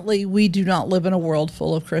unfortunately, we do not live in a world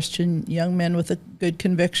full of Christian young men with good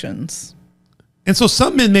convictions. and so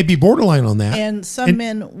some men may be borderline on that. And some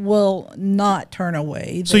men will not turn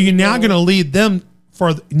away. So you're now going to lead them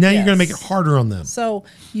you're going to make it Yes. harder on them. So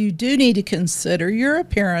you do need to consider your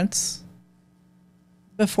appearance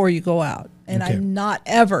before you go out. And Okay. I'm not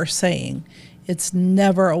ever saying it's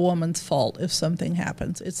never a woman's fault if something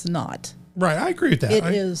happens. It's not. Right. I agree with that. It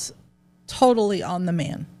is totally on the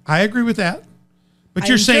man. I agree with that. But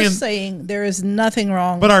you're I'm saying, just saying there is nothing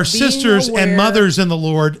wrong. but our with being sisters and aware mothers in the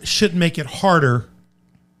Lord should make it harder.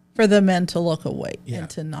 for the men to look away Yeah. and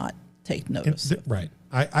to not take notice. Right.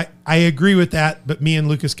 I agree with that, but me and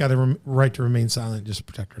Lucas got a right to remain silent just to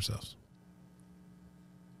protect ourselves.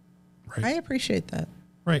 Right. I appreciate that.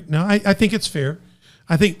 Right. No, I think it's fair.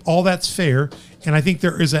 I think all that's fair. And I think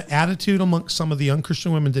there is an attitude amongst some of the young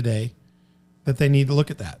Christian women today that they need to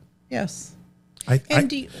look at that. Yes. Why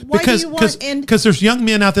do you want? Because there's young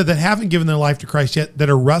men out there that haven't given their life to Christ yet that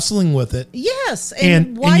are wrestling with it. Yes,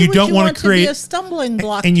 And why you would don't you want want to create be a stumbling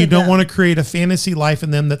block? and you to don't them? want to create a fantasy life in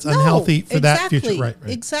them that's unhealthy for that future. Right.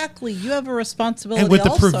 Exactly. You have a responsibility. And with the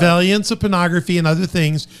also. prevalence of pornography and other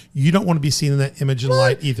things, you don't want to be seen in that image and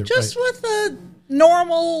light either. Just right. with the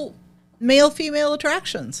normal male-female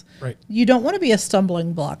attractions. Right. You don't want to be a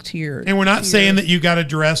stumbling block to your. And we're not saying that you got to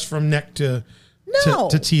dress from neck to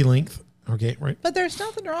T length. Okay, right. But there's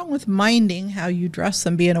nothing wrong with minding how you dress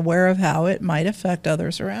and being aware of how it might affect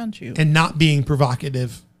others around you. And not being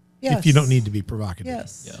provocative if you don't need to be provocative.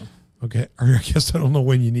 Yes. Yeah. Okay. Or I guess I don't know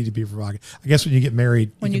when you need to be provocative. I guess when you get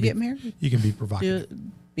married. When you get married. You can be provocative.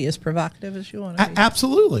 Be as provocative as you want to be.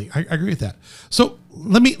 Absolutely. I agree with that. So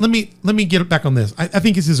let me get back on this. I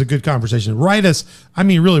think this is a good conversation. Write us. I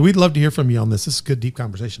mean, really, we'd love to hear from you on this. This is a good, deep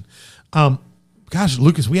conversation. Gosh,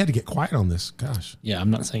 Lucas, we had to get quiet on this. Gosh. Yeah,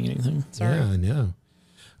 I'm not saying anything. Sorry. Yeah, I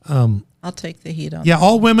know. I'll take the heat on. Yeah,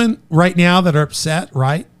 all women right now that are upset,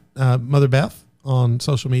 right? Mother Beth on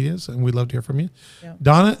social medias, and we'd love to hear from you. Yeah.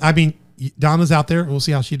 Donna, I mean, Donna's out there. We'll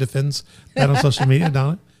see how she defends that on social media,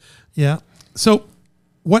 Donna. Yeah. So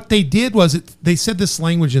what they did was they said this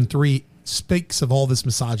language in 3 speaks of all this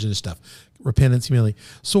misogynist stuff, repentance, humility.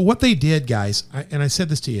 So what they did, guys, and I said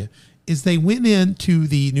this to you, is they went into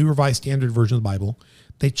the New Revised Standard Version of the Bible.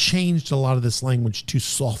 They changed a lot of this language to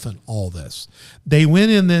soften all this. They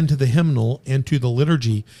went in then to the hymnal and to the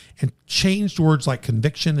liturgy and changed words like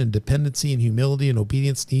conviction and dependency and humility and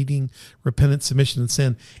obedience, needing, repentance, submission, and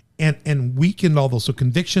sin, and weakened all those. So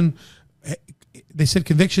conviction, they said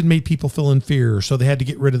conviction made people feel inferior, so they had to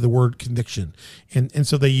get rid of the word conviction. And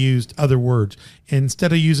so they used other words. And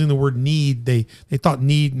instead of using the word need, they thought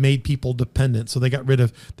need made people dependent. So they got rid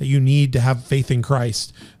of that you need to have faith in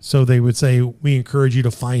Christ. So they would say, we encourage you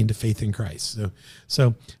to find faith in Christ.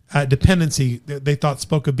 So dependency, they thought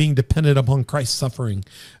spoke of being dependent upon Christ's suffering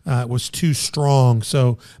was too strong.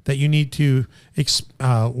 So that you need to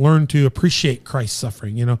learn to appreciate Christ's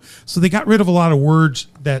suffering, So they got rid of a lot of words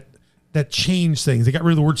that changed things. They got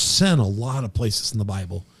rid of the word sin a lot of places in the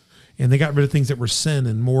Bible. And they got rid of things that were sin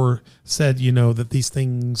and more said, that these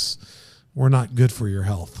things were not good for your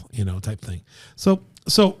health, type thing. So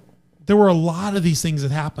there were a lot of these things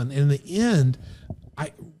that happened. And in the end,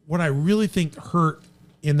 what I really think hurt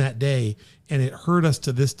in that day, and it hurt us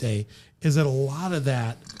to this day, is that a lot of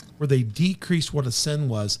that, where they decreased what a sin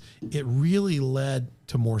was, it really led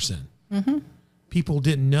to more sin. Mm-hmm. People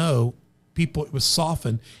didn't know. It was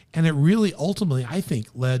softened, and it really ultimately, I think,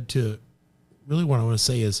 led to really what I want to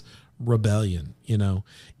say is rebellion,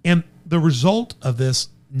 and the result of this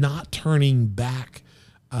not turning back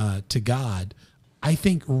to God, I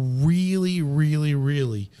think really, really,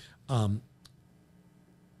 really,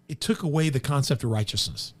 it took away the concept of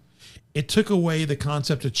righteousness. It took away the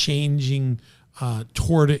concept of changing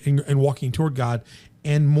toward it and walking toward God,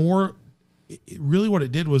 and more, really what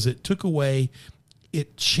it did was it took away.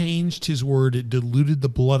 It changed his word. It diluted the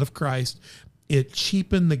blood of Christ. It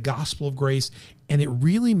cheapened the gospel of grace. And it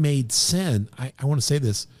really made sin. I want to say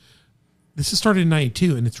this. This has started in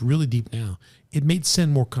 92, and it's really deep now. It made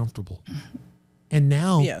sin more comfortable. And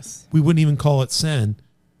now we wouldn't even call it sin.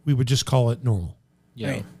 We would just call it normal.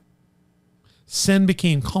 Yeah. Right. Sin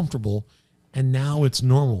became comfortable, and now it's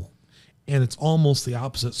normal. And it's almost the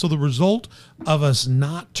opposite. So the result of us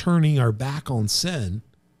not turning our back on sin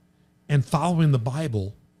and following the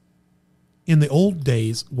Bible in the old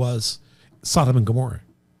days was Sodom and Gomorrah.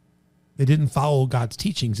 They didn't follow God's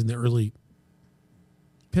teachings in the early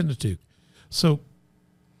Pentateuch. So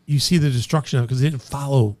you see the destruction of it because they didn't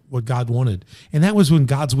follow what God wanted. And that was when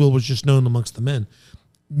God's will was just known amongst the men.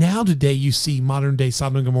 Now today you see modern day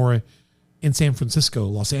Sodom and Gomorrah in San Francisco,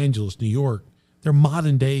 Los Angeles, New York. They're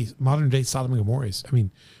modern day Sodom and Gomorrahs. I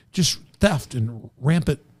mean, just theft and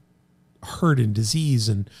rampant hurt and disease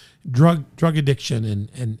and drug addiction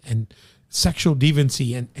and sexual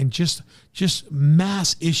deviancy and just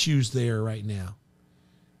mass issues there right now.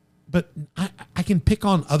 But I can pick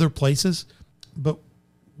on other places, but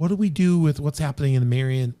what do we do with what's happening in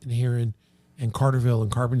Marion and Heron and Carterville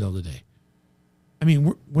and Carbondale today? I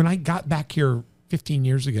mean, when I got back here 15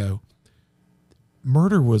 years ago,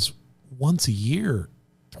 murder was once a year,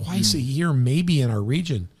 twice a year, maybe in our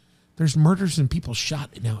region. There's murders and people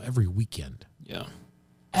shot now every weekend. Yeah.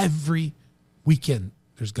 Every weekend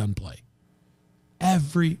there's gunplay.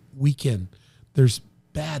 Every weekend there's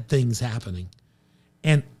bad things happening.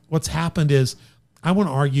 And what's happened is I want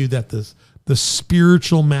to argue that the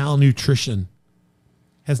spiritual malnutrition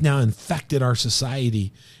has now infected our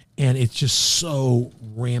society, and it's just so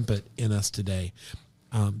rampant in us today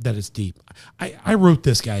that it's deep. I wrote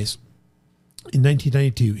this, guys, in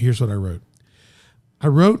 1992. Here's what I wrote. I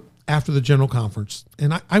wrote after the General Conference,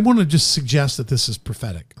 and I want to just suggest that this is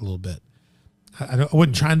prophetic a little bit. I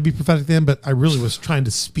wasn't trying to be prophetic then, but I really was trying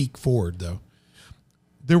to speak forward, though.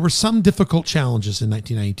 There were some difficult challenges in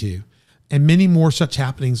 1992, and many more such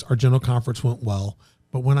happenings. Our General Conference went well,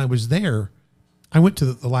 but when I was there, I went to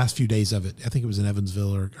the last few days of it. I think it was in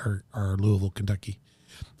Evansville or Louisville, Kentucky.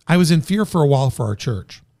 I was in fear for a while for our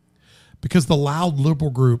church because the loud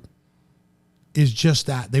liberal group is just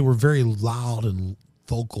that. They were very loud and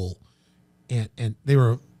vocal, and they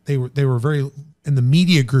were very, in the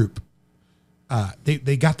media group.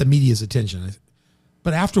 They got the media's attention.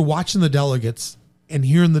 But after watching the delegates and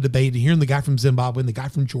hearing the debate and hearing the guy from Zimbabwe and the guy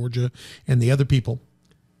from Georgia and the other people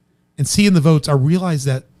and seeing the votes, I realized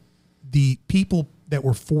that the people that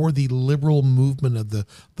were for the liberal movement of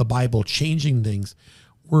the Bible changing things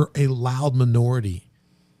were a loud minority.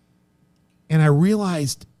 And I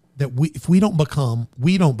realized that if we don't become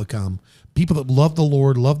people that love the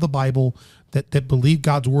Lord, love the Bible, that believe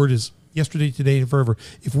God's word is yesterday, today, and forever.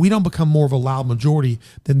 If we don't become more of a loud majority,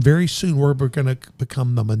 then very soon we're going to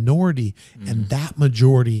become the minority. And that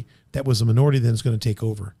majority that was a minority then is going to take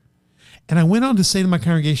over. And I went on to say to my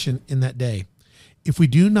congregation in that day, if we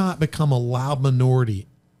do not become a loud minority,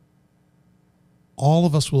 all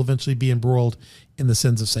of us will eventually be embroiled in the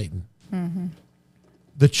sins of Satan. Mm-hmm.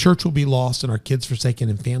 The church will be lost and our kids forsaken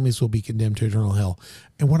and families will be condemned to eternal hell.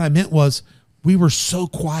 And what I meant was we were so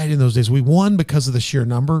quiet in those days. We won because of the sheer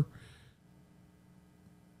number,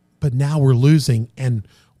 but now we're losing and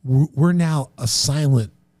we're now a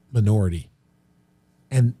silent minority.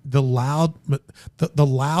 And the loud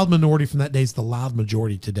minority from that day is the loud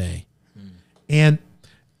majority today. And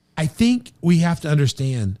I think we have to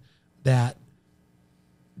understand that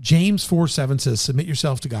James 4:7 says, submit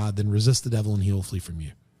yourself to God, then resist the devil and he will flee from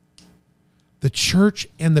you. The church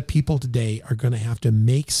and the people today are going to have to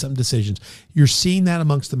make some decisions. You're seeing that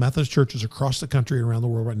amongst the Methodist churches across the country and around the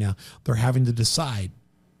world right now. They're having to decide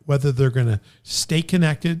whether they're going to stay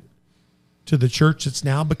connected to the church that's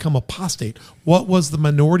now become apostate. What was the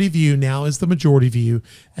minority view now is the majority view.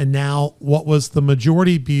 And now what was the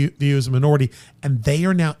majority view is a minority. And they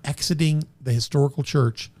are now exiting the historical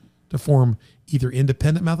church to form either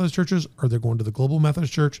independent Methodist churches or they're going to the Global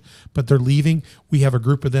Methodist Church, but they're leaving. We have a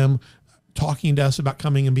group of them talking to us about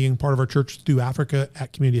coming and being part of our church through Africa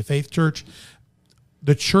at Community of Faith Church.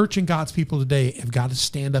 The church and God's people today have got to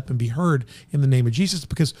stand up and be heard in the name of Jesus,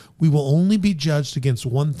 because we will only be judged against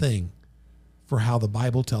one thing, for how the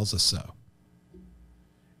Bible tells us so.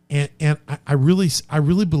 And I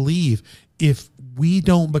really believe if we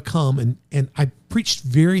don't become, and I preached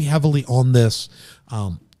very heavily on this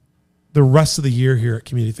the rest of the year here at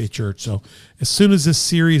Community Faith Church. So as soon as this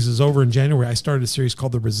series is over in January, I started a series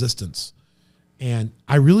called The Resistance. And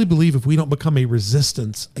I really believe if we don't become a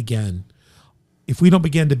resistance again, if we don't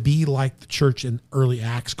begin to be like the church in early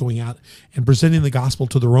Acts, going out and presenting the gospel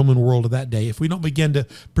to the Roman world of that day, if we don't begin to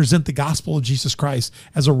present the gospel of Jesus Christ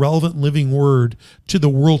as a relevant living word to the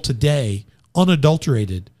world today,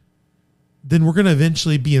 unadulterated, then we're going to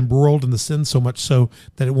eventually be embroiled in the sin so much so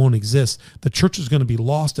that it won't exist. The church is going to be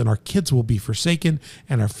lost and our kids will be forsaken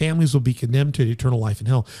and our families will be condemned to eternal life in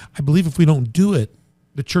hell. I believe if we don't do it,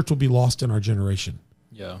 the church will be lost in our generation.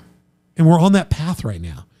 Yeah. And we're on that path right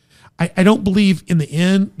now. I don't believe in the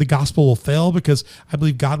end the gospel will fail, because I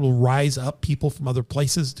believe God will rise up people from other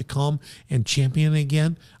places to come and champion it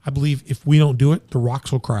again. I believe if we don't do it, the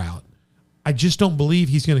rocks will cry out. I just don't believe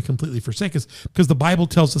he's going to completely forsake us, because the Bible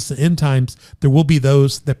tells us in the end times there will be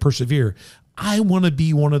those that persevere. I want to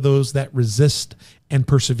be one of those that resist and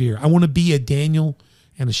persevere. I want to be a Daniel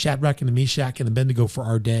and a Shadrach and a Meshach and a Abednego for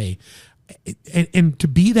our day. And to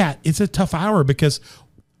be that, it's a tough hour, because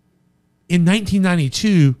in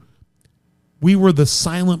 1992, we were the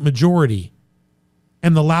silent majority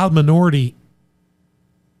and the loud minority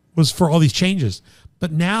was for all these changes.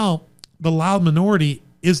 But now the loud minority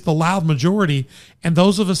is the loud majority. And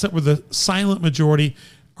those of us that were the silent majority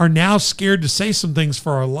are now scared to say some things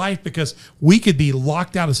for our life, because we could be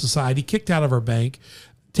locked out of society, kicked out of our bank,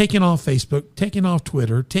 taken off Facebook, taken off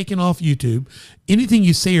Twitter, taken off YouTube. Anything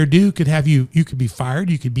you say or do could have you could be fired.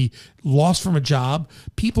 You could be lost from a job.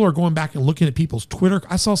 People are going back and looking at people's Twitter.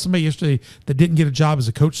 I saw somebody yesterday that didn't get a job as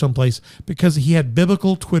a coach someplace because he had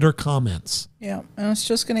biblical Twitter comments. Yeah, and it's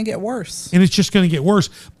just going to get worse. And it's just going to get worse.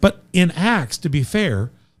 But in Acts, to be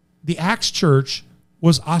fair, the Acts church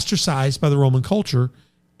was ostracized by the Roman culture,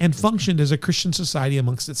 and functioned as a Christian society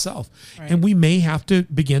amongst itself. Right. And we may have to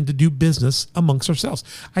begin to do business amongst ourselves.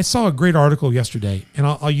 I saw a great article yesterday, and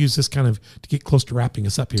I'll use this kind of to get close to wrapping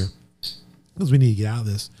us up here, because we need to get out of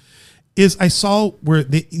this. Is I saw where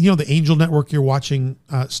the Angel Network you're watching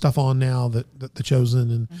stuff on now, the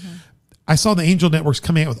Chosen, and I saw the Angel Network's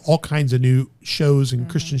coming out with all kinds of new shows and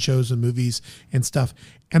Christian shows and movies and stuff,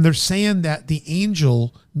 and they're saying that the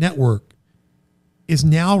Angel Network is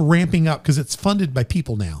now ramping up because it's funded by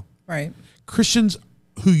people now. Right. Christians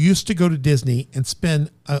who used to go to Disney and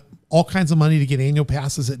spend all kinds of money to get annual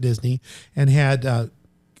passes at Disney and had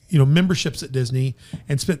memberships at Disney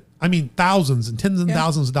and spent thousands and tens and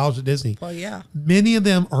thousands of dollars at Disney. Well, yeah. Many of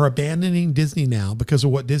them are abandoning Disney now because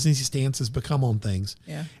of what Disney's stance has become on things.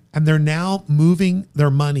 Yeah. And they're now moving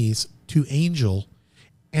their monies to Angel.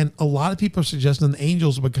 And a lot of people are suggesting the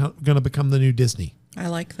Angels are going to become the new Disney I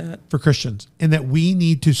like that. for Christians, and that we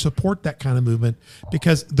need to support that kind of movement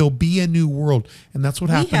because there'll be a new world. And that's what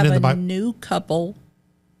We happened have in the a Bible. new couple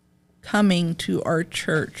coming to our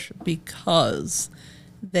church because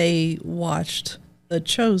they watched The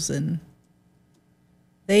Chosen.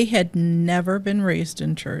 They had never been raised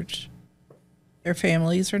in church. Their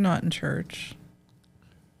families are not in church.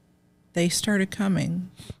 They started coming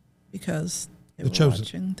because they were Chosen.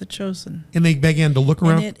 watching The Chosen. And they began to look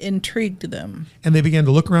around. And it intrigued them. And they began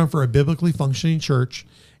to look around for a biblically functioning church,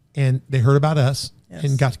 and they heard about us Yes.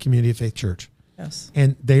 and got to Community of Faith Church. Yes.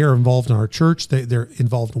 And they are involved in our church. They're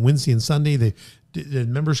involved in Wednesday and Sunday. They did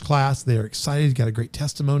members class. They're excited, got a great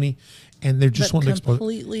testimony, and they're just But wanting to explore.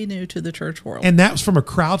 completely new to the church world. And that was from a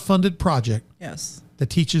crowd-funded project yes. that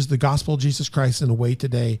teaches the gospel of Jesus Christ in a way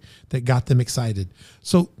today that got them excited.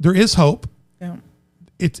 So there is hope. Yeah.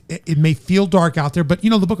 It may feel dark out there, but the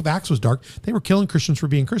book of Acts was dark. They were killing Christians for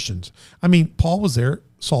being Christians. Paul was there,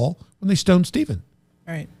 Saul, when they stoned Stephen.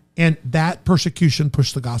 Right. And that persecution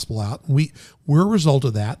pushed the gospel out. We're a result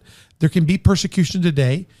of that. There can be persecution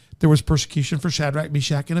today. There was persecution for Shadrach,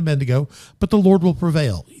 Meshach, and Abednego, but the Lord will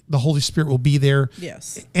prevail. The Holy Spirit will be there.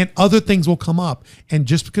 Yes. And other things will come up. And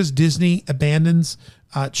just because Disney abandons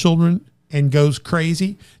children and goes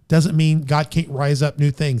crazy doesn't mean God can't rise up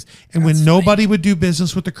new things. And when nobody would do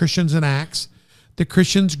business with the Christians in Acts, the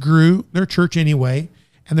Christians grew their church anyway.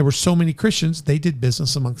 And there were so many Christians, they did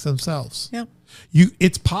business amongst themselves. Yep.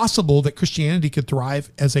 It's possible that Christianity could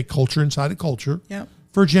thrive as a culture inside a culture Yep.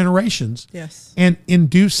 for generations. Yes. And in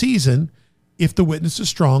due season, if the witness is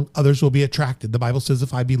strong, others will be attracted. The Bible says,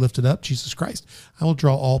 if I be lifted up, Jesus Christ, I will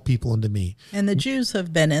draw all people unto me. And the Jews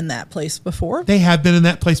have been in that place before. They have been in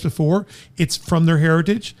that place before. It's from their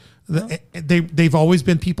heritage. They've always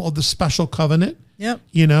been people of the special covenant. Yep.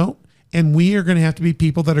 And we are going to have to be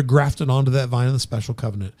people that are grafted onto that vine of the special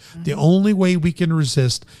covenant. Mm-hmm. The only way we can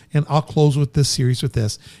resist, and I'll close with this series with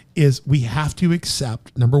this, is we have to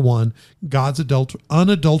accept, number one, God's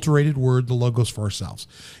unadulterated word, the Logos, for ourselves.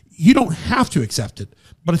 You don't have to accept it,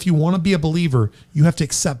 but if you want to be a believer, you have to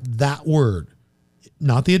accept that word.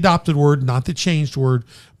 Not the adopted word, not the changed word,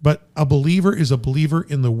 but a believer is a believer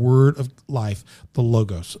in the word of life, the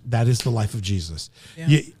Logos. That is the life of Jesus,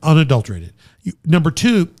 unadulterated. Number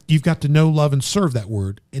two, you've got to know, love, and serve that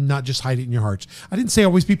word and not just hide it in your hearts. I didn't say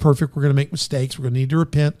always be perfect. We're going to make mistakes. We're going to need to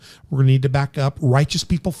repent. We're going to need to back up. Righteous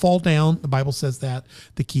people fall down. The Bible says that.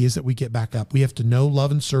 The key is that we get back up. We have to know, love,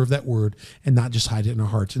 and serve that word and not just hide it in our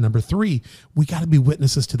hearts. And number three, we got to be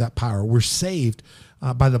witnesses to that power. We're saved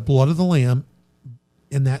by the blood of the Lamb,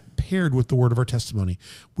 and that paired with the word of our testimony.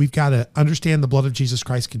 We've got to understand the blood of Jesus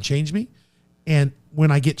Christ can change me. And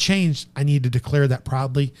when I get changed, I need to declare that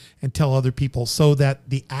proudly and tell other people so that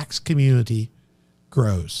the Acts community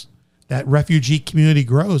grows. That refugee community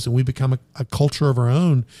grows and we become a culture of our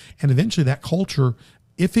own. And eventually that culture,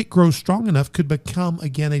 if it grows strong enough, could become,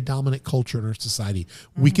 again, a dominant culture in our society.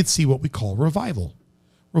 We could see what we call revival.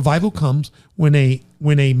 Revival comes when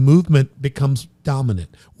a movement becomes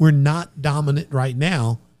dominant. We're not dominant right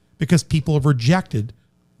now because people have rejected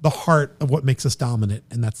the heart of what makes us dominant,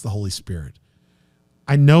 and that's the Holy Spirit.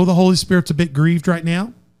 I know the Holy Spirit's a bit grieved right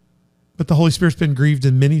now, but the Holy Spirit's been grieved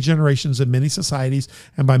in many generations and many societies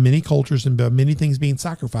and by many cultures and by many things being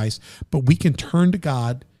sacrificed. But we can turn to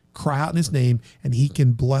God, cry out in his name, and he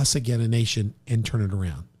can bless again a nation and turn it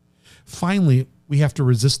around. Finally, we have to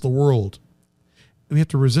resist the world. We have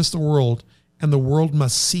to resist the world, and the world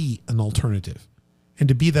must see an alternative. And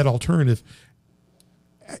to be that alternative,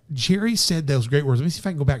 Jerry said those great words. Let me see if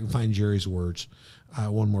I can go back and find Jerry's words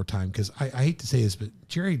one more time, because I hate to say this, but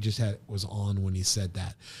Jerry was on when he said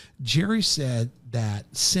that. Jerry said that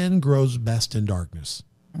sin grows best in darkness.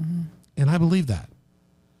 Mm-hmm. And I believe that.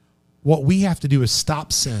 What we have to do is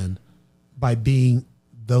stop sin by being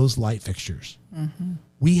those light fixtures. Mm-hmm.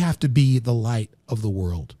 We have to be the light of the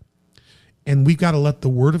world. And we've got to let the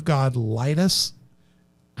word of God light us.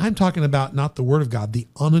 I'm talking about not the word of God, the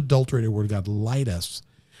unadulterated word of God light us,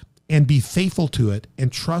 and be faithful to it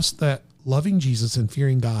and trust that loving Jesus and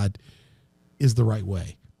fearing God is the right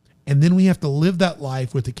way. And then we have to live that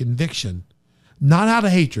life with the conviction, not out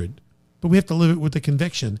of hatred, but we have to live it with the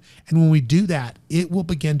conviction. And when we do that, it will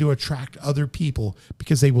begin to attract other people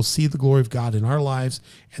because they will see the glory of God in our lives,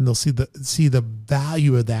 and they'll see the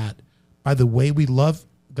value of that by the way we love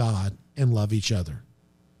God and love each other.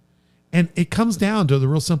 And it comes down to the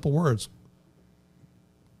real simple words.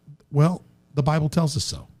 Well, the Bible tells us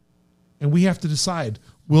so. And we have to decide,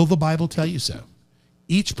 will the Bible tell you so?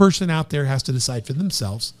 Each person out there has to decide for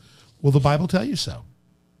themselves, will the Bible tell you so?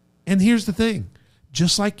 And here's the thing.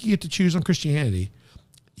 Just like you get to choose on Christianity,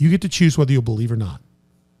 you get to choose whether you'll believe or not.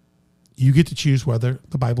 You get to choose whether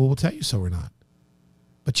the Bible will tell you so or not.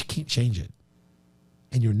 But you can't change it.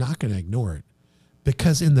 And you're not going to ignore it.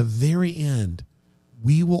 Because in the very end,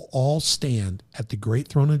 we will all stand at the great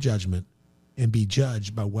throne of judgment and be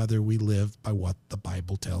judged by whether we live by what the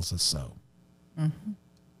Bible tells us so. Mm-hmm.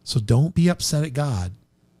 So don't be upset at God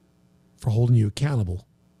for holding you accountable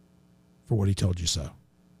for what he told you so.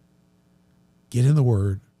 Get in the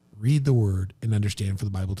Word, read the Word, and understand for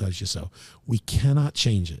the Bible tells you so. We cannot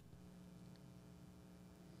change it.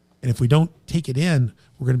 And if we don't take it in,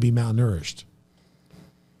 we're going to be malnourished.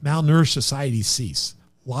 Malnourished societies cease.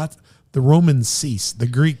 The Romans ceased. The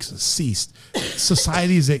Greeks ceased.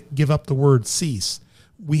 Societies that give up the word cease.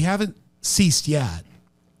 We haven't ceased yet.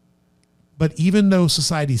 But even though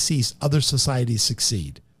societies cease, other societies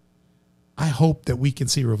succeed. I hope that we can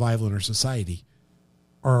see revival in our society.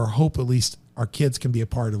 Or I hope at least our kids can be a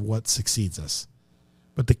part of what succeeds us.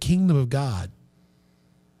 But the kingdom of God,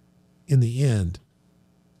 in the end,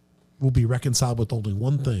 will be reconciled with only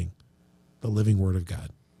one thing, the living word of God.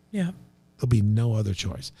 Yeah. There'll be no other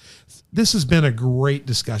choice. This has been a great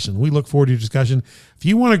discussion. We look forward to your discussion. If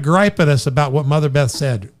you want to gripe at us about what Mother Beth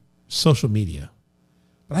said, social media.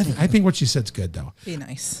 But I think what she said is good, though. Be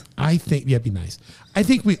nice. Be nice. I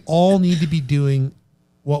think we all need to be doing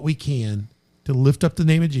what we can to lift up the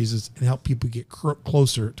name of Jesus and help people get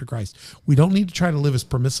closer to Christ. We don't need to try to live as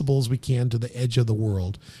permissible as we can to the edge of the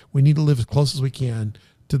world. We need to live as close as we can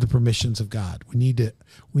to the permissions of God. We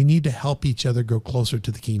need to help each other go closer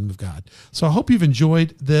to the kingdom of God. So I hope you've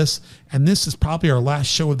enjoyed this, and this is probably our last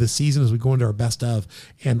show of the season as we go into our best of,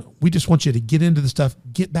 and we just want you to get into the stuff,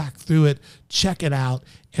 get back through it, check it out,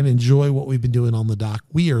 and enjoy what we've been doing on the dock.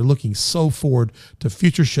 We are looking so forward to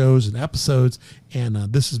future shows and episodes, and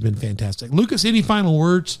this has been fantastic. Lucas, any final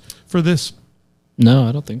words for this? No,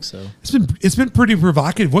 I don't think so. It's been pretty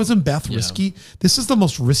provocative. Wasn't Beth risky? This is the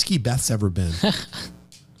most risky Beth's ever been.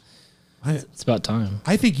 It's about time.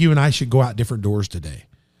 I think you and I should go out different doors today,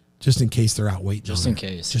 just in case they're out waiting. Just in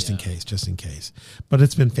case. Just in case. But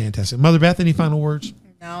it's been fantastic. Mother Beth, any final words?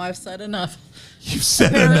 No, I've said enough. You've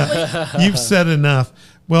said enough. You've said enough.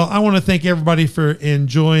 Well, I want to thank everybody for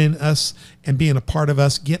enjoying us and being a part of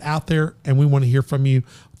us. Get out there, and we want to hear from you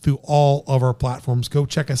through all of our platforms. Go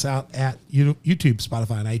check us out at YouTube,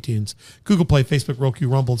 Spotify, and iTunes, Google Play, Facebook, Roku,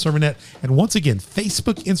 Rumble, and Servernet. And once again,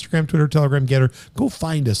 Facebook, Instagram, Twitter, Telegram, Getter. Go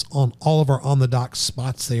find us on all of our On the Dock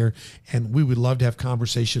spots there, and we would love to have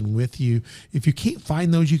conversation with you. If you can't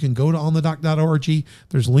find those, you can go to onthedock.org.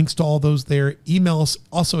 There's links to all those there. Email us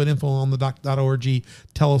also at info@onthedock.org.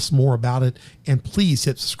 Tell us more about it, and please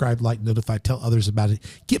hit subscribe, like, notify, tell others about it.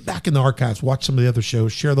 Get back in the archives, watch some of the other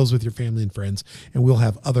shows, share those with your family and friends, and we'll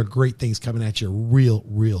have other great things coming at you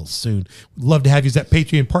real soon. We'd love to have you as that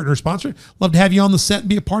Patreon partner sponsor. Love to have you on the set and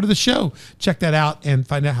be a part of the show. Check that out and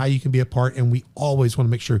find out how you can be a part. And we always want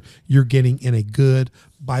to make sure you're getting in a good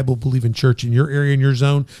Bible-believing church in your area, in your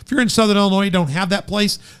zone. If you're in Southern Illinois, you don't have that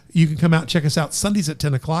place, you can come out and check us out Sundays at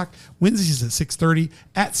 10 o'clock, Wednesdays at 6:30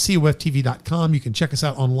 at coftv.com. You can check us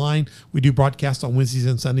out online. We do broadcast on Wednesdays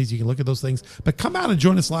and Sundays. You can look at those things. But come out and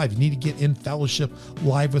join us live. You need to get in fellowship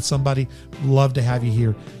live with somebody. Love to have you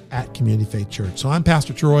here at Community Faith Church. So I'm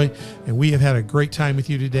Pastor Troy, and we have had a great time with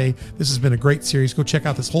you today. This has been a great series. Go check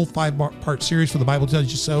out this whole 5-part series for The Bible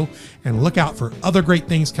Tells You So, and look out for other great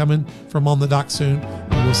things coming from On the Dock soon.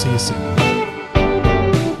 And we'll see you soon.